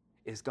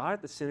 Is God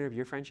at the center of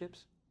your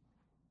friendships?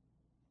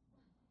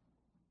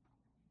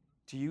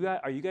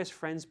 Are you guys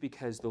friends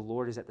because the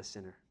Lord is at the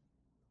center?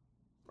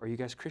 Are you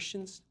guys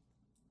Christians?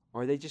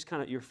 Or are they just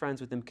kind of, you're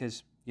friends with them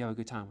because you have a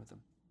good time with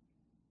them?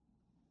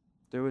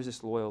 There was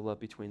this loyal love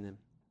between them.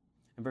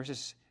 In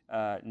verses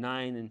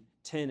 9 and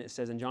 10, it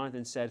says, "And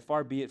Jonathan said,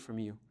 Far be it from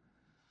you.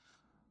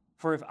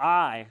 For if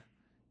I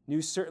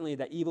knew certainly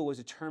that evil was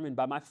determined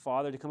by my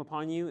father to come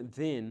upon you,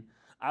 then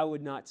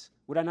would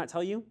I not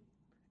tell you?"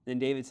 Then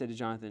David said to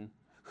Jonathan,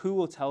 "Who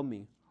will tell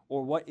me?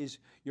 Or what is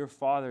your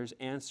father's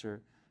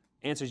answer?"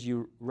 Answers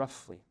you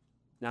roughly.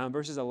 Now in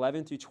verses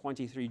 11 through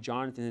 23,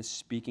 Jonathan is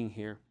speaking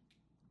here.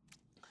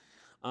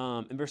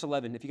 In verse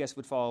 11, if you guys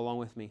would follow along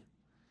with me.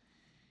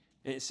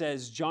 And it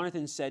says,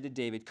 "Jonathan said to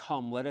David,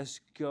 'Come, let us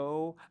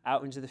go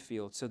out into the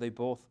field.' So they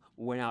both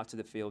went out to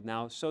the field.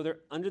 Now, so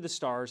they're under the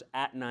stars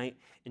at night.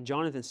 And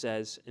Jonathan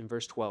says in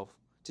verse 12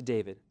 to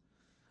David,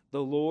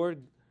 'The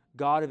Lord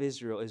God of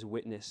Israel is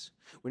witness.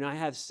 When I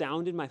have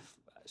sounded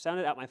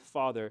out my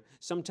father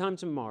sometime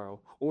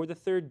tomorrow or the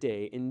 3rd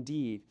day,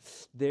 indeed,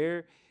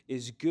 there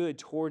is good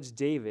towards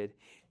David,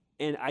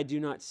 and I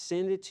do not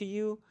send it to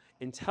you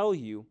and tell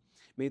you,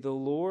 may the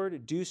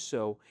Lord do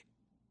so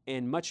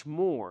and much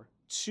more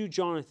to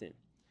Jonathan.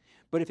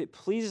 But if it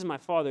pleases my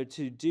father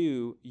to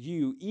do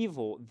you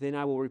evil, then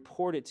I will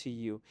report it to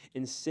you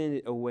and send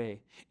it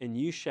away, and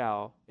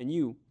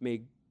you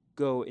may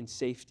go in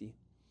safety.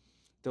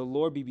 The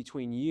Lord be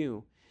between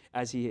you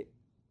the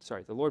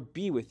Lord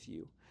be with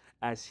you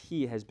as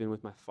he has been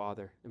with my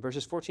father." In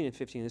verses 14 and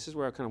 15, this is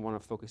where I kind of want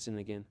to focus in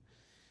again.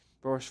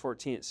 Verse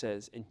 14, it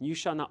says, "And you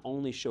shall not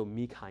only show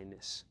me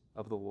kindness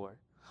of the Lord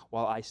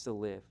while I still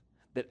live,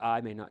 that I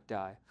may not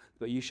die,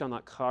 but you shall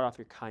not cut off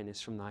your kindness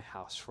from thy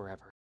house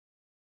forever."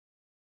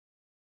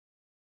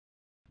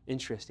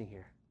 Interesting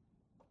here.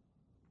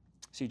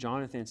 See,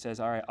 Jonathan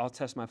says, all right, I'll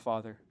test my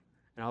father,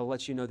 and I'll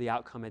let you know the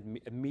outcome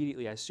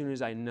immediately as soon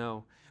as I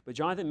know. But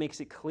Jonathan makes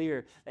it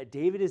clear that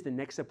David is the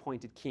next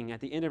appointed king.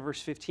 At the end of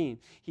verse 15,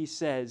 he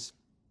says,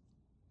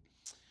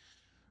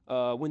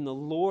 when the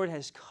Lord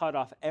has cut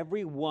off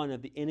every one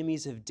of the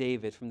enemies of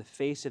David from the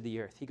face of the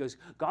earth. He goes,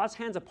 God's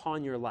hand's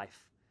upon your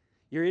life.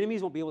 Your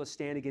enemies won't be able to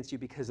stand against you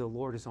because the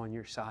Lord is on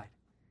your side.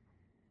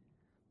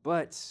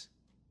 But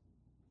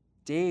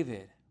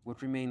David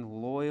would remain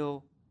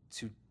loyal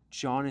to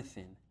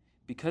Jonathan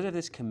because of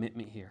this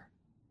commitment here.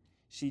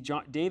 See,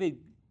 David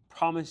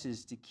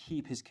promises to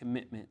keep his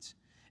commitments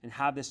and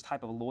have this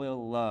type of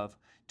loyal love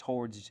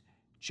towards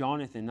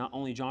Jonathan, not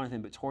only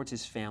Jonathan, but towards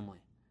his family.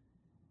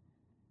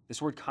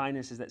 This word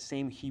kindness is that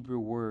same Hebrew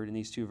word in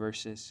these two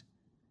verses.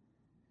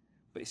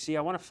 But see,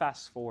 I want to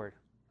fast forward.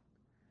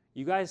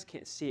 You guys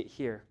can't see it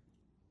here,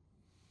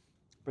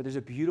 but there's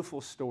a beautiful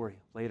story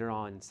later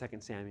on in 2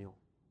 Samuel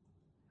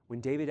when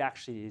David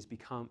actually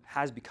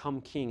has become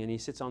king and he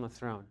sits on the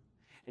throne.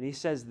 And he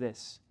says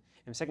this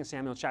in 2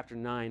 Samuel chapter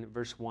 9,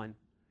 verse 1.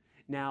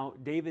 Now,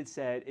 David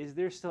said, is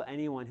there still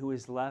anyone who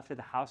is left of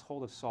the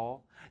household of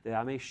Saul that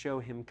I may show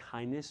him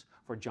kindness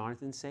for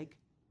Jonathan's sake?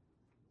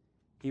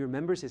 He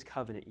remembers his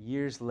covenant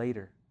years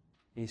later,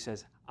 and he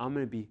says, I'm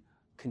going to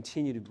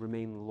continue to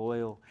remain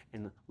loyal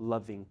and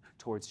loving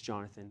towards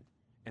Jonathan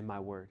and my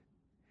word.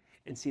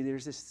 And see,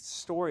 there's this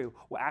story.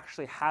 What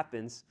actually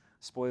happens,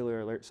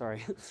 spoiler alert,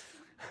 sorry,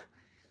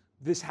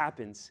 this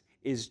happens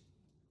is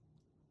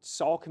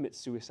Saul commits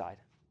suicide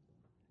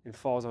and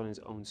falls on his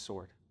own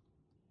sword.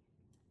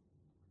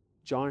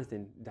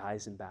 Jonathan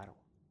dies in battle.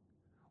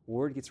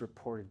 Word gets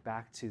reported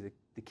back to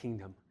the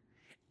kingdom,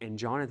 and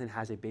Jonathan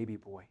has a baby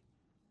boy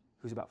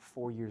who's about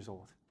 4 years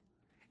old.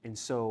 And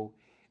so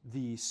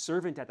the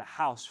servant at the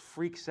house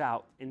freaks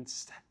out and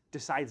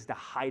decides to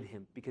hide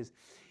him because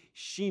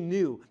she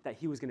knew that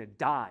he was going to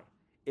die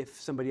if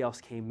somebody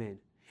else came in.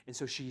 And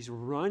so she's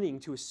running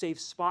to a safe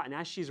spot, and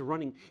as she's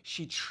running,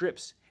 she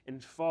trips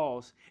and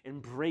falls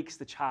and breaks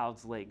the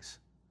child's legs.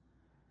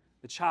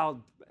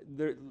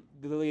 The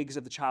legs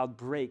of the child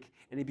break,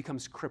 and he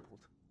becomes crippled.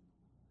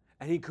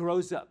 And he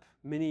grows up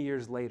many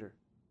years later.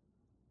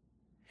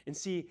 And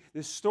see,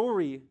 the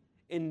story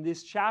in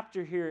this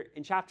chapter here,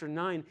 in chapter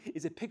 9,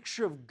 is a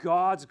picture of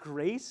God's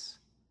grace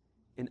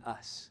in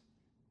us.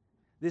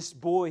 This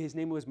boy, his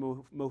name was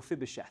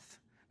Mephibosheth.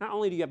 Not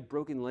only do you have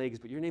broken legs,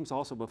 but your name's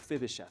also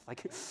Mephibosheth.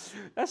 Like,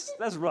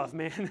 that's rough,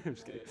 man. I'm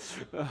just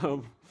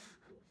kidding.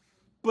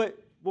 But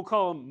we'll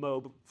call him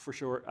Mob for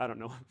short. I don't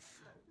know.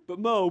 But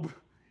Mob,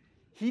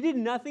 he did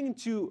nothing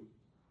to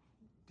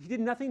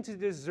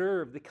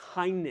deserve the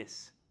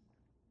kindness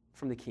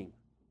from the king.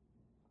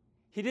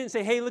 He didn't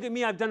say, hey, look at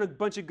me, I've done a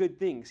bunch of good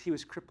things. He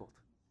was crippled.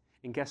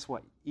 And guess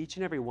what? Each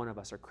and every one of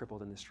us are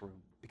crippled in this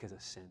room because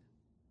of sin.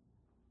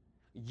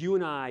 You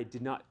and I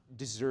did not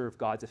deserve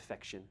God's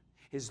affection,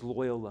 his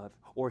loyal love,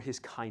 or his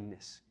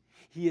kindness.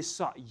 He has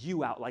sought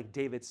you out like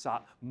David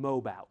sought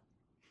Moab out.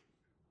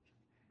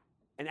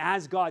 And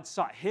as God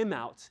sought him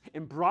out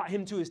and brought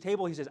him to his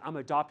table, he says, I'm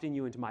adopting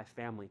you into my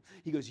family.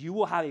 He goes, you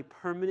will have a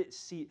permanent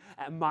seat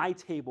at my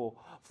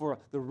table for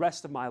the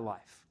rest of my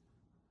life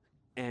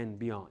and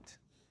beyond.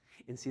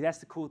 And see, that's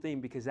the cool thing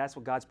because that's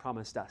what God's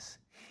promised us.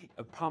 He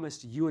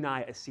promised you and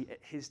I a seat at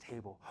his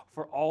table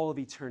for all of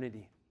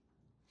eternity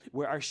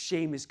where our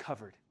shame is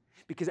covered.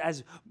 Because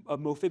as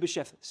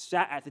Mephibosheth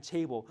sat at the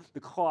table, the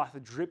cloth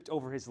dripped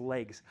over his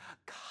legs,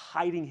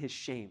 hiding his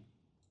shame.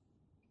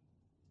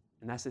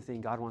 And that's the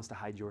thing, God wants to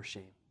hide your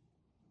shame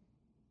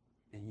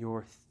and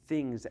your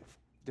things that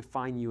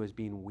define you as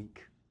being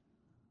weak.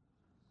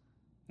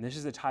 And this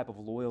is the type of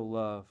loyal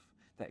love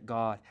that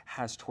God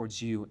has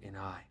towards you and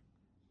I.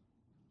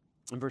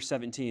 In verse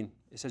 17,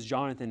 it says,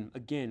 Jonathan,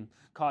 again,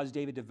 caused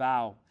David to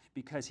vow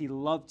because he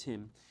loved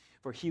him,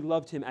 for he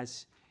loved him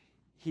as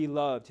he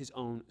loved his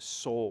own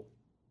soul.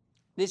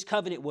 This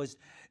covenant was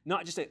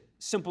not just a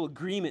simple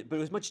agreement, but it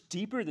was much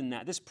deeper than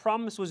that. This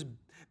promise was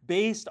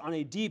based on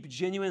a deep,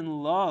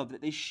 genuine love that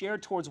they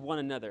shared towards one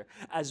another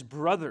as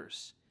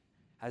brothers,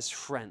 as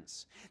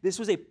friends. This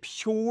was a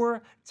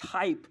pure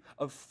type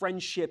of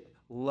friendship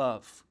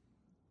love.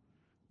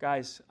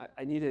 Guys,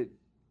 I need to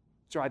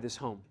drive this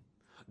home.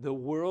 The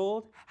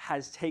world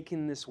has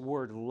taken this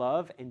word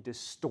love and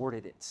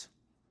distorted it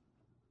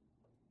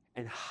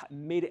and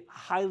made it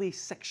highly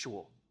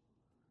sexual.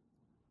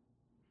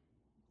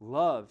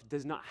 Love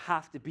does not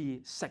have to be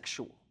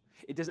sexual.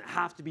 It doesn't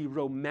have to be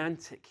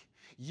romantic.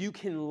 You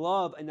can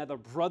love another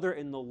brother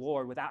in the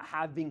Lord without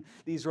having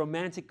these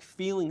romantic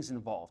feelings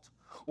involved,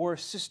 or a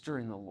sister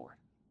in the Lord.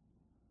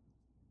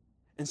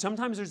 And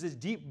sometimes there's this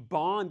deep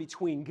bond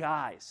between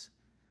guys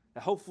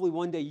that hopefully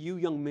one day you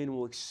young men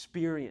will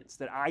experience,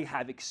 that I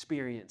have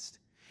experienced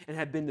and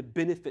have been the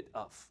benefit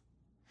of.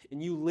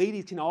 And you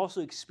ladies can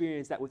also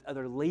experience that with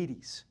other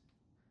ladies.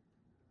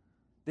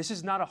 This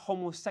is not a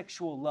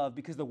homosexual love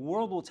because the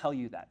world will tell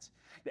you that.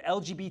 The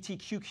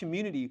LGBTQ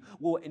community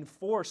will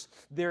enforce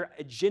their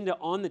agenda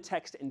on the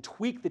text and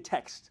tweak the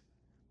text,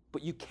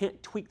 but you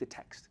can't tweak the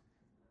text.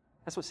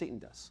 That's what Satan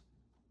does.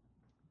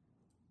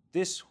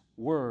 This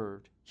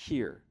word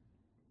here,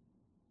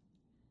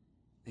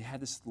 they had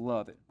this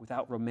love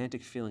without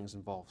romantic feelings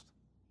involved.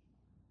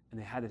 And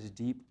they had this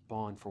deep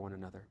bond for one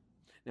another.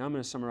 Now I'm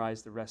going to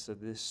summarize the rest of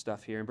this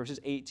stuff here. In verses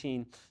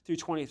 18 through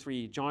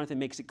 23, Jonathan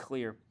makes it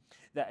clear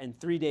that in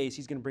 3 days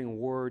he's going to bring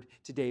word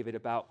to David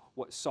about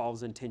what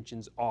Saul's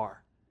intentions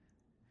are.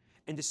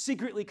 And to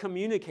secretly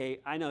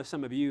communicate, I know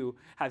some of you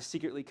have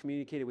secretly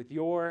communicated with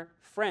your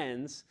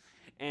friends,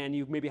 and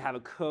you maybe have a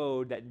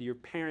code that your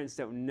parents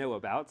don't know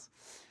about.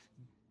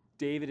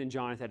 David and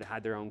Jonathan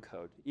had their own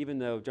code, even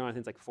though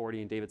Jonathan's like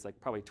 40 and David's like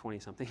probably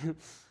 20-something.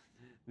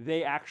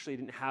 They actually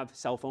didn't have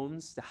cell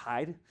phones to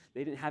hide.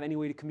 They didn't have any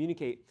way to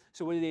communicate.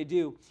 So what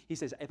do? He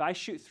says, if I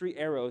shoot 3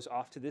 arrows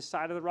off to this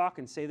side of the rock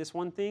and say this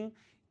one thing,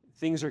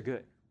 things are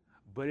good.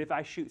 But if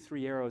I shoot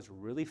 3 arrows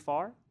really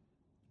far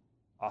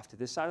off to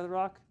this side of the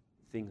rock,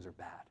 things are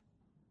bad.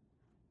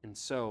 And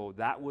so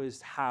that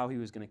was how he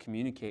was going to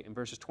communicate. In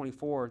verses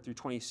 24 through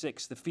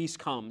 26, the feast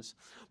comes.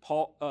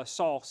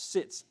 Saul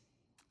sits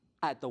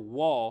at the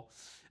wall,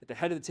 at the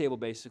head of the table,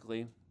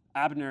 basically.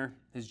 Abner,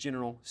 his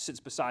general, sits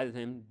beside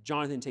him.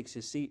 Jonathan takes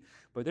his seat,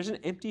 but there's an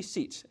empty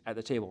seat at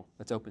the table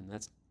that's open.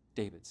 That's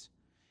David's.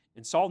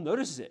 And Saul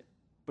notices it,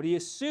 but he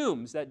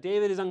assumes that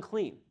David is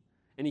unclean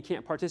and he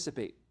can't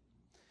participate.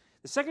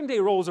 The second day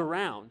rolls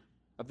around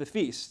of the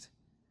feast,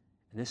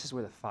 and this is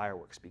where the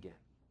fireworks begin.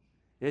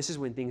 This is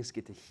when things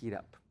get to heat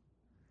up.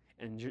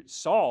 And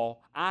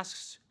Saul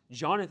asks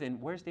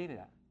Jonathan, where's David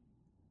at?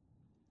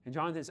 And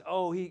Jonathan says,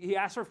 he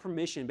asked for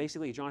permission.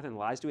 Basically, Jonathan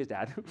lies to his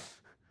dad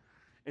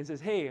and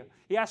says, hey,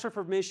 he asked for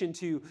permission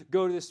to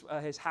go to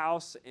his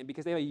house and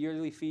because they have a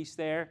yearly feast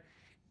there.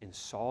 And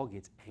Saul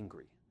gets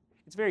angry.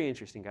 It's very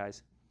interesting,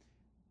 guys.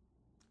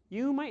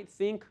 You might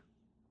think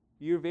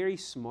you're very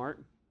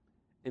smart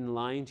in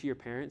lying to your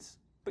parents,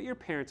 but your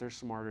parents are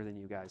smarter than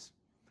you guys.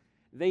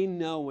 They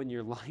know when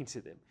you're lying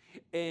to them.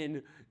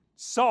 And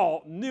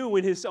Saul knew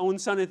when his own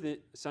Jonathan,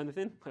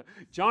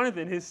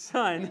 his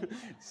son,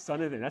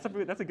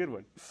 that's a good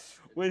one.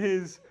 When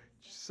his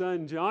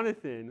son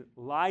Jonathan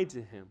lied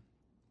to him,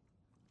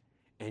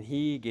 and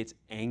he gets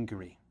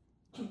angry.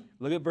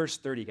 Look at verse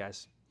 30,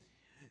 guys.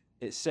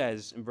 It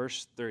says in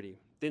verse 30,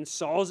 then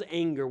Saul's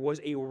anger was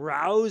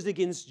aroused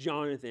against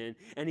Jonathan,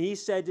 and he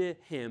said to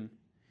him,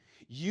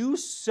 you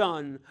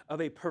son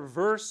of a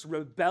perverse,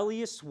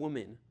 rebellious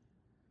woman,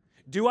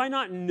 do I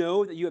not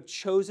know that you have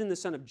chosen the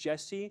son of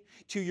Jesse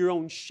to your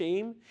own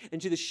shame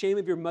and to the shame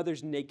of your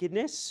mother's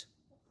nakedness?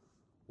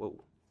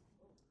 Whoa.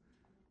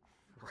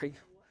 Right?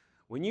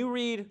 When you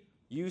read,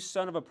 you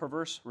son of a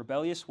perverse,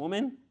 rebellious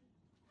woman,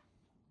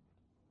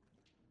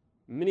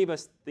 many of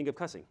us think of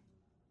cussing.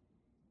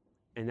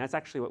 And that's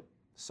actually what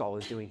Saul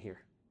is doing here.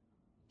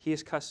 He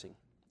is cussing.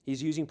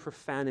 He's using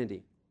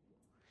profanity.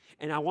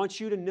 And I want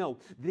you to know,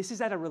 this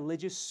is at a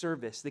religious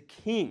service. The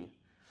king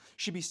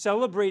should be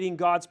celebrating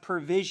God's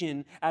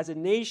provision as a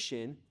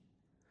nation,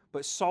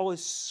 but Saul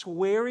is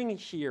swearing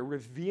here,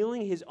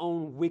 revealing his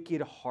own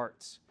wicked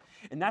heart.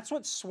 And that's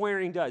what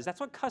swearing does. That's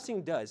what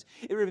cussing does.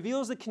 It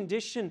reveals the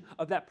condition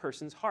of that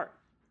person's heart.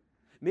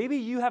 Maybe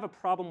you have a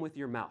problem with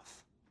your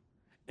mouth,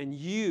 and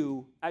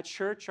you at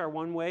church are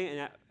one way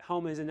and at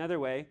home is another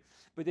way,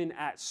 but then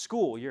at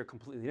school you're a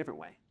completely different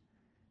way,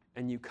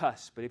 and you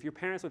cuss. But if your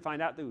parents would find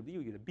out,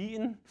 you get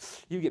beaten,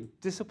 you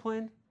get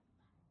disciplined.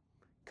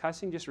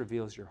 Cussing just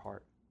reveals your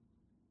heart.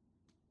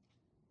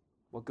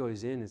 What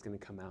goes in is going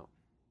to come out.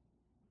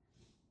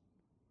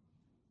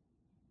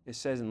 It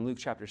says in Luke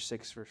chapter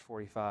 6, verse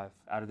 45,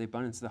 out of the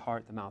abundance of the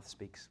heart, the mouth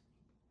speaks.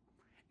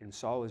 And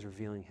Saul is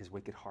revealing his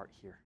wicked heart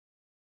here.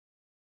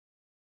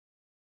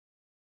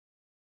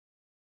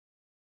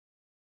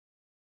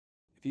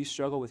 If you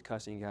struggle with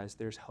cussing, guys,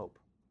 there's hope.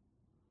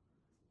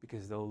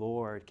 Because the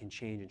Lord can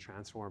change and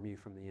transform you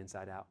from the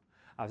inside out.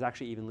 I was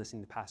actually even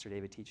listening to Pastor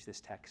David teach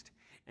this text,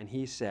 and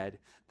he said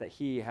that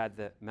he had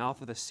the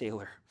mouth of a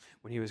sailor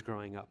when he was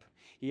growing up.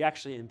 He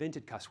actually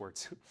invented cuss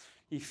words.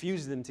 He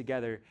fused them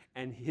together,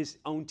 and his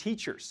own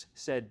teachers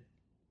said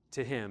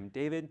to him,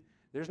 David,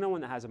 there's no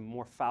one that has a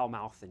more foul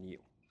mouth than you.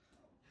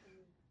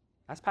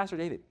 That's Pastor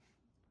David.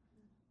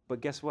 But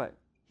guess what?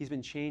 He's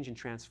been changed and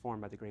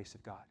transformed by the grace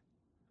of God.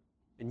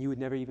 And you would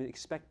never even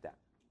expect that,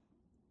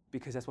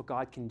 because that's what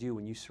God can do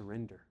when you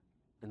surrender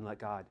and let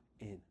God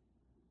in.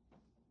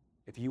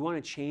 If you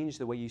want to change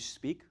the way you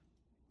speak,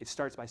 it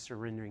starts by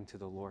surrendering to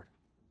the Lord.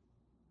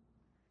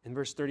 In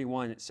verse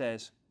 31, it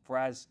says, for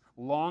as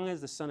long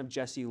as the son of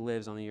Jesse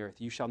lives on the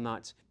earth, you shall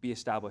not be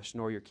established,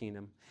 nor your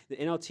kingdom. The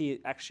NLT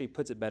actually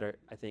puts it better,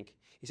 I think.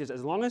 He says,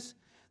 as long as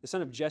the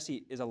son of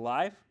Jesse is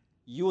alive,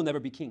 you will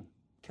never be king.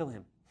 Kill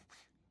him.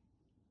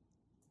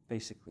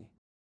 Basically.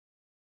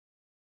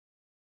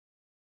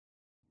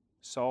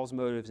 Saul's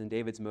motives and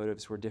David's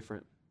motives were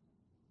different.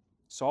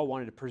 Saul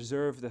wanted to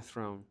preserve the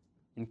throne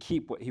and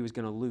keep what he was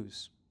going to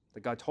lose,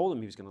 that God told him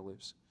he was going to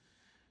lose.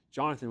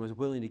 Jonathan was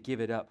willing to give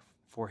it up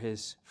for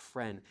his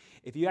friend.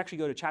 If you actually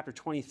go to chapter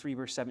 23,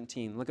 verse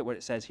 17, look at what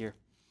it says here.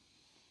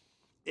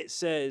 It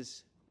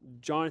says,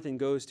 Jonathan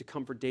goes to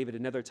comfort David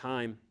another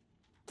time,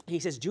 He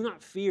says, do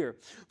not fear,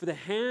 for the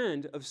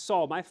hand of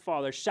Saul, my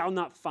father, shall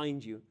not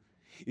find you.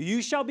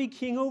 You shall be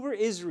king over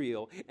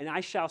Israel, and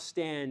I shall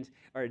stand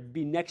or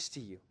be next to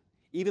you.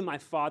 Even my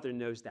father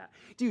knows that.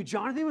 Dude,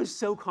 Jonathan was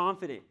so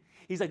confident.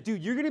 He's like,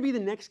 dude, you're going to be the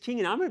next king,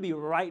 and I'm going to be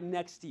right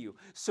next to you,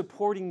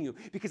 supporting you,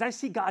 because I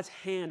see God's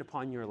hand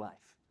upon your life.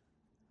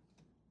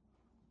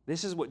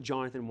 This is what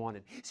Jonathan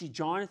wanted. See,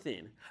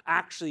 Jonathan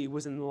actually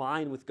was in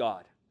line with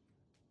God.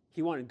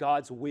 He wanted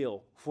God's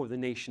will for the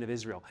nation of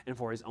Israel and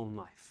for his own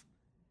life.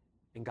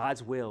 And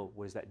God's will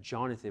was that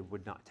Jonathan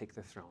would not take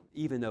the throne,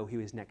 even though he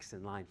was next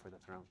in line for the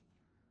throne.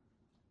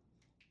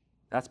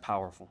 That's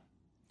powerful.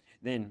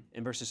 Then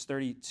in verses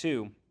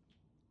 32,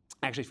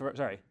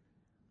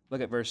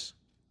 look at verse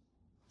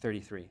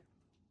 33.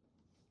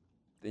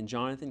 Then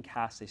Jonathan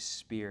cast a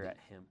spear at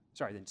him.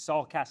 Then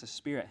Saul cast a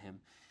spear at him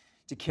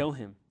to kill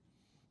him,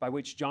 by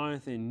which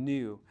Jonathan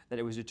knew that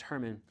it was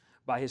determined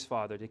by his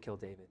father to kill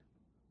David.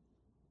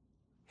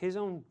 His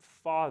own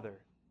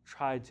father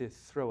tried to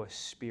throw a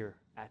spear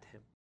at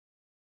him.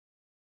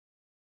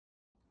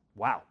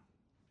 Wow.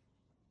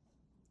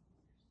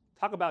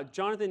 Talk about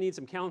Jonathan needs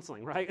some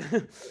counseling, right?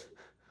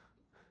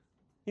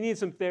 He needs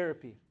some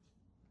therapy.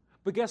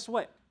 But guess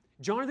what?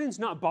 Jonathan's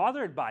not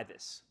bothered by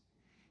this.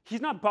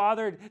 He's not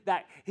bothered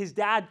that his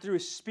dad threw a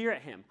spear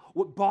at him.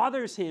 What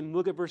bothers him,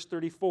 look at verse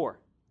 34.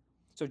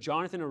 So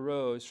Jonathan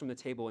arose from the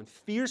table in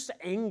fierce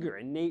anger,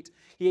 and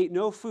he ate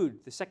no food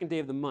the second day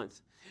of the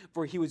month,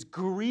 for he was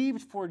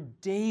grieved for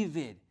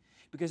David,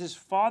 because his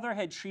father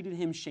had treated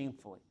him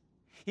shamefully.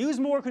 He was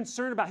more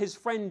concerned about his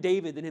friend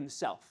David than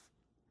himself.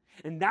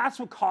 And that's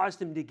what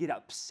caused him to get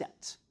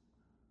upset.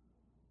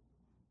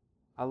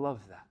 I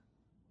love that.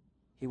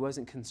 He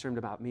wasn't concerned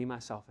about me,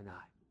 myself, and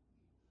I.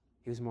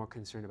 He was more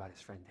concerned about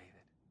his friend David.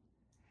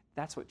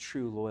 That's what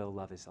true loyal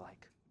love is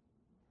like.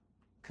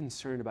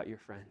 Concerned about your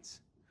friends.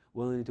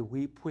 Willing to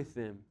weep with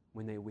them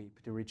when they weep.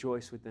 To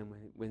rejoice with them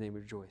when they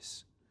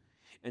rejoice.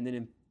 And then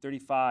in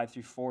 35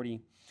 through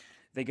 40,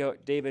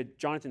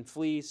 Jonathan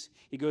flees.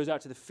 He goes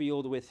out to the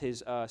field with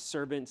his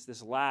servants,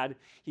 this lad.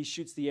 He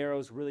shoots the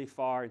arrows really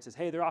far and says,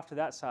 hey, they're off to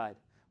that side,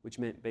 which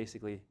meant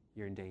basically,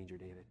 you're in danger,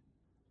 David.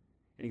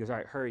 And he goes, all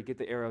right, hurry, get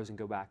the arrows and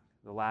go back.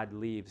 The lad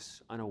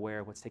leaves, unaware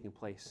of what's taking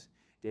place.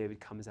 David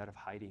comes out of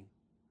hiding.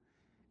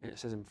 And it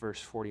says in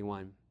verse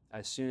 41,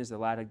 as soon as the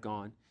lad had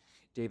gone,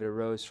 David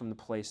arose from the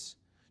place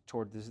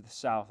toward the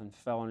south and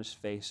fell on his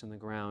face on the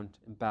ground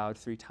and bowed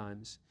 3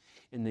 times.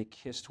 And they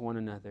kissed one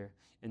another,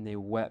 and they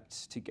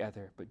wept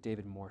together, but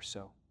David more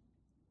so.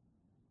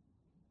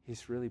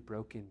 He's really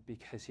broken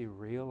because he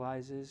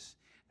realizes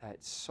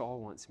that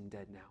Saul wants him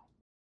dead now.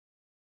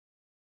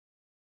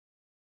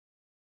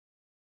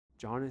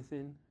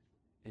 Jonathan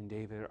and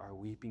David are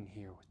weeping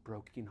here with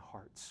broken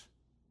hearts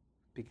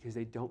because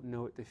they don't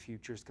know what the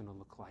future is going to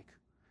look like.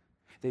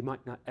 They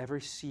might not ever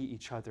see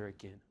each other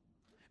again.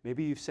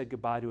 Maybe you've said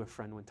goodbye to a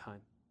friend one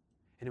time,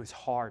 and it was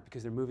hard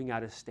because they're moving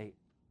out of state.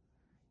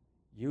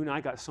 You and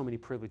I got so many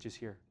privileges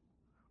here.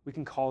 We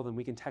can call them,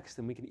 we can text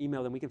them, we can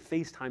email them, we can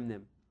FaceTime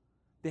them.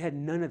 They had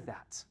none of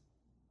that.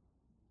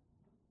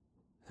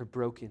 They're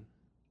broken.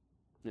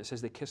 And it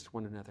says they kissed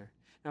one another.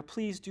 Now,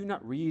 please do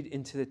not read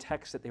into the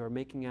text that they were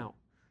making out.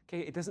 Okay,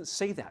 it doesn't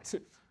say that.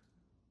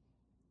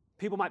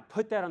 People might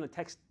put that on the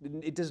text.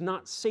 It does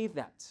not say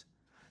that.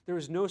 There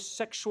was no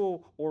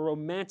sexual or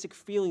romantic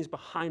feelings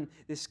behind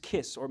this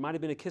kiss, or it might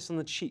have been a kiss on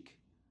the cheek.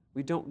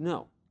 We don't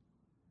know.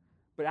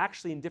 But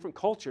actually, in different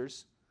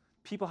cultures,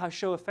 people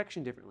show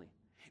affection differently.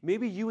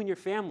 Maybe you and your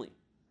family,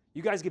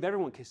 you guys give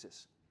everyone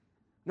kisses.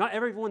 Not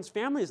everyone's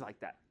family is like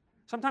that.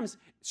 Sometimes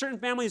certain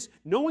families,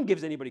 no one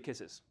gives anybody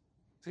kisses.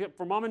 Except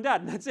for mom and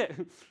dad, and that's it.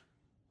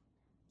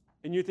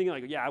 And you're thinking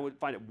like, yeah, I would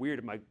find it weird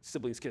if my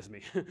siblings kissed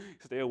me.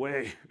 Stay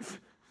away.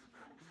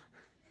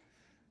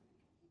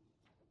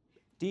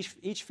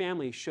 Each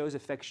family shows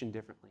affection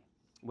differently.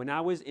 When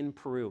I was in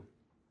Peru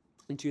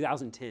in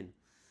 2010,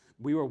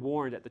 we were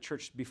warned at the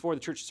church, before the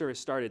church service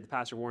started, the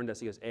pastor warned us,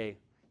 he goes, hey,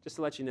 just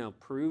to let you know,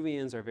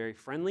 Peruvians are very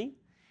friendly,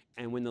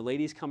 and when the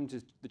ladies come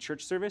to the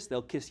church service,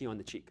 they'll kiss you on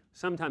the cheek.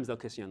 Sometimes they'll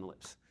kiss you on the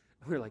lips.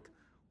 We were like,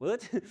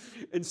 what?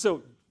 And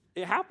so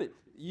it happened.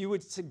 You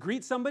would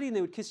greet somebody, and they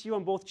would kiss you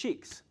on both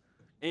cheeks.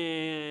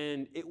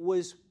 And it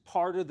was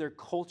part of their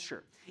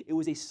culture. It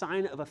was a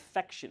sign of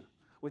affection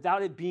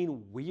without it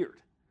being weird.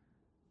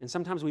 And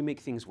sometimes we make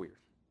things weird.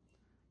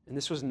 And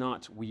this was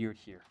not weird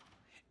here.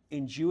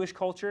 In Jewish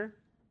culture,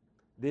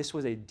 this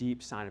was a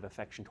deep sign of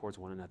affection towards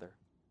one another.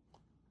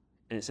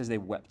 And it says they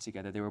wept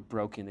together. They were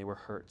broken. They were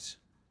hurt.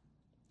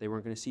 They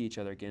weren't going to see each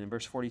other again. In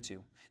verse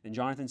 42, then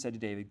Jonathan said to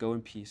David, go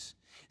in peace,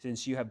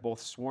 since you have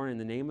both sworn in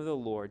the name of the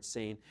Lord,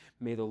 saying,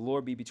 may the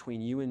Lord be between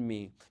you and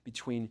me,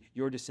 between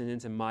your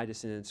descendants and my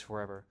descendants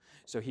forever.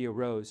 So he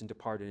arose and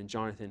departed, and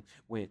Jonathan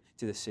went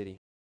to the city.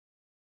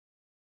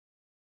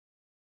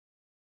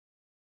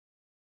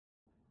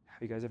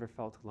 Have you guys ever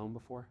felt alone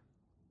before?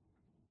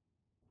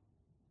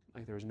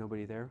 Like there was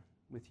nobody there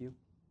with you?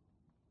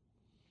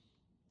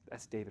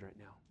 That's David right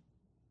now.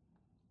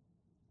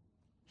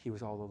 He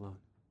was all alone.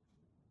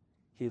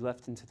 He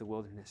left into the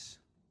wilderness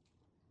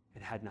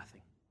and had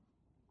nothing.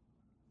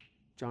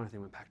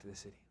 Jonathan went back to the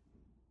city.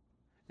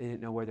 They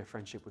didn't know where their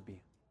friendship would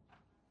be.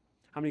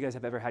 How many of you guys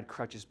have ever had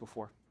crutches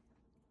before?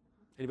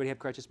 Anybody have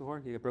crutches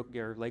before? You broke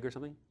your leg or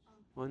something?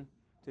 1,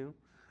 2.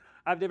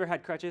 I've never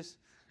had crutches.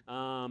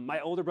 My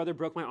older brother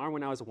broke my arm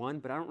when I was 1,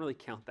 but I don't really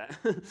count that.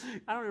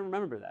 I don't even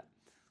remember that.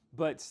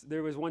 But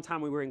there was one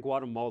time we were in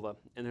Guatemala,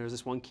 and there was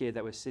this one kid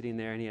that was sitting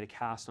there, and he had a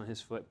cast on his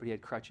foot, but he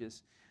had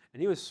crutches.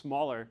 And he was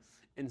smaller,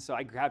 and so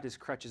I grabbed his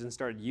crutches and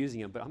started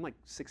using them, but I'm like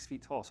 6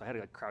 feet tall, so I had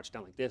to crouch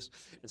down like this.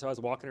 And so I was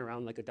walking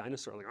around like a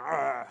dinosaur, like,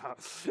 ah!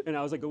 And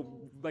I was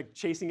like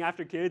chasing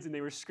after kids, and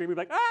they were screaming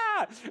like,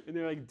 ah! And they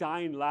were like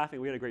dying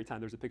laughing. We had a great time.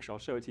 There's a picture. I'll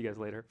show it to you guys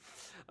later.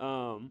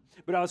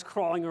 But I was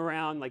crawling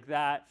around like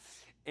that.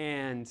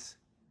 And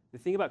the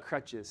thing about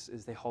crutches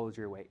is they hold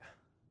your weight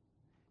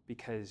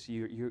because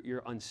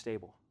you're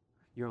unstable.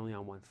 You're only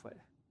on one foot.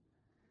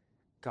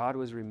 God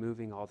was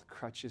removing all the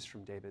crutches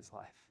from David's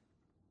life.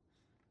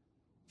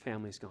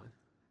 Family's gone.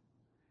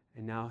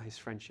 And now his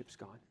friendship's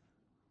gone.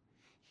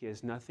 He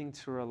has nothing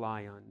to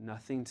rely on,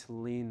 nothing to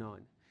lean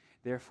on.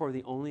 Therefore,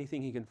 the only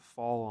thing he can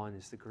fall on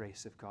is the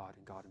grace of God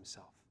and God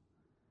himself.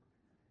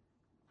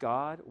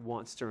 God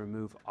wants to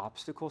remove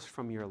obstacles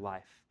from your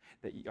life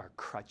that are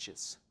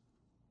crutches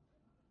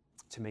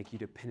to make you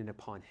dependent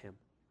upon him.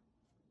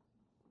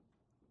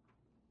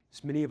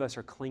 So many of us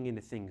are clinging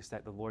to things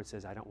that the Lord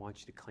says, I don't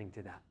want you to cling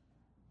to that.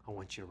 I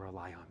want you to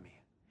rely on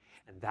me.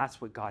 And that's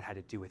what God had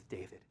to do with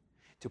David,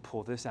 to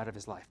pull this out of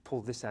his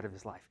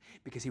life,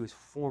 because he was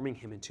forming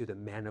him into the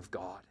man of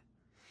God.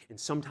 And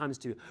sometimes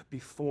to be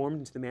formed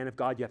into the man of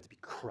God, you have to be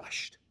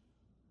crushed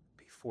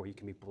before you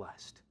can be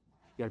blessed.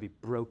 You got to be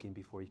broken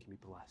before you can be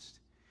blessed.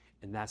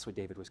 And that's what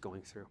David was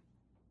going through.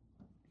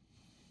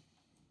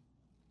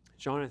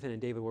 Jonathan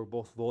and David were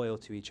both loyal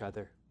to each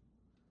other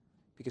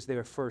because they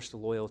were first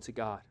loyal to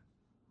God.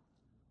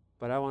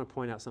 But I want to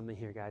point out something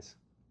here, guys.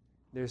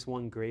 There's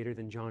one greater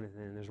than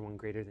Jonathan, and there's one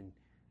greater than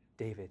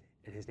David,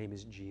 and his name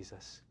is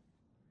Jesus.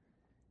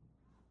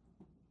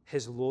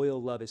 His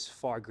loyal love is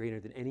far greater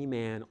than any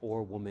man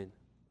or woman.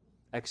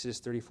 Exodus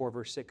 34,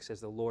 verse 6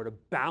 says, the Lord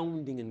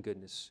abounding in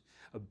goodness,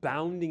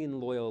 abounding in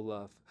loyal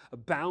love,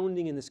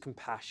 abounding in this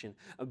compassion,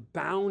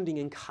 abounding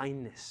in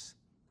kindness.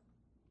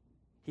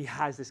 He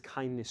has this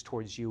kindness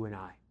towards you and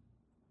I.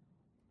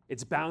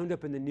 It's bound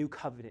up in the new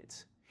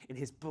covenant, in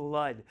his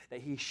blood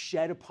that he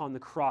shed upon the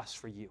cross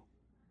for you.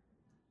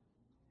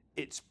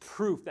 It's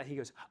proof that he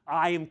goes,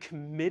 I am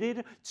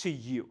committed to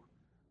you.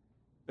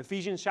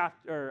 Philippians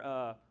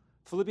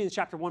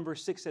chapter 1,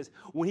 verse 6 says,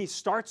 when he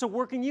starts a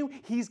work in you,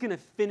 he's going to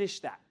finish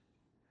that.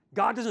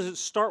 God doesn't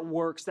start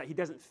works that he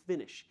doesn't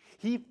finish.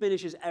 He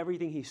finishes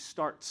everything he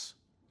starts.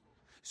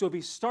 So if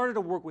he started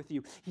a work with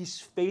you, he's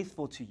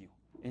faithful to you,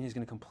 and he's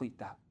going to complete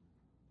that.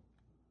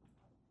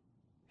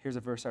 Here's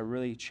a verse I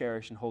really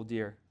cherish and hold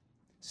dear.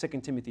 2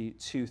 Timothy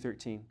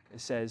 2:13. It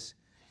says,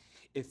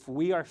 if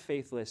we are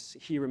faithless,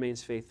 he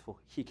remains faithful.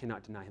 He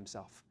cannot deny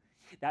himself.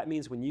 That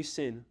means when you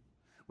sin,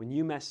 when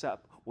you mess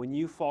up, when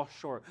you fall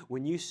short,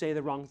 when you say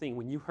the wrong thing,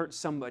 when you hurt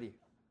somebody,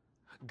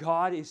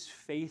 God is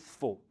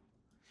faithful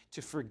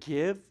to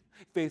forgive,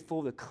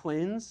 faithful to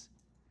cleanse,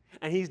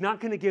 and he's not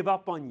going to give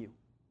up on you.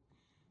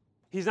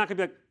 He's not going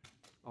to be like,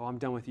 oh, I'm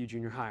done with you,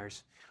 junior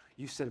hires.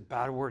 You said a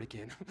bad word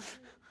again.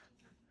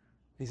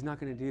 He's not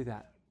going to do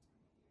that.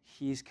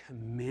 He's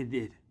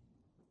committed.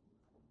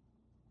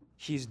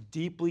 He's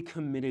deeply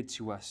committed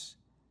to us.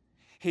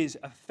 His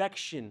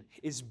affection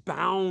is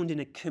bound in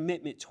a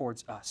commitment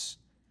towards us.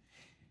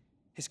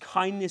 His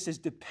kindness is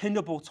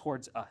dependable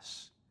towards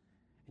us.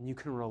 And you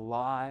can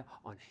rely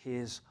on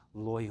his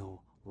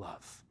loyal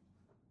love.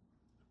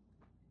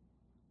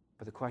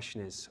 But the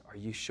question is, are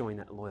you showing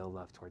that loyal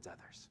love towards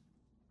others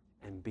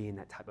and being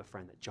that type of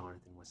friend that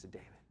Jonathan was to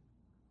David?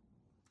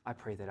 I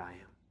pray that I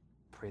am.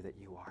 Pray that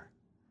you are.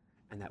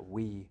 And that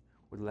we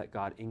would let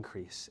God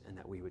increase and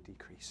that we would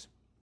decrease.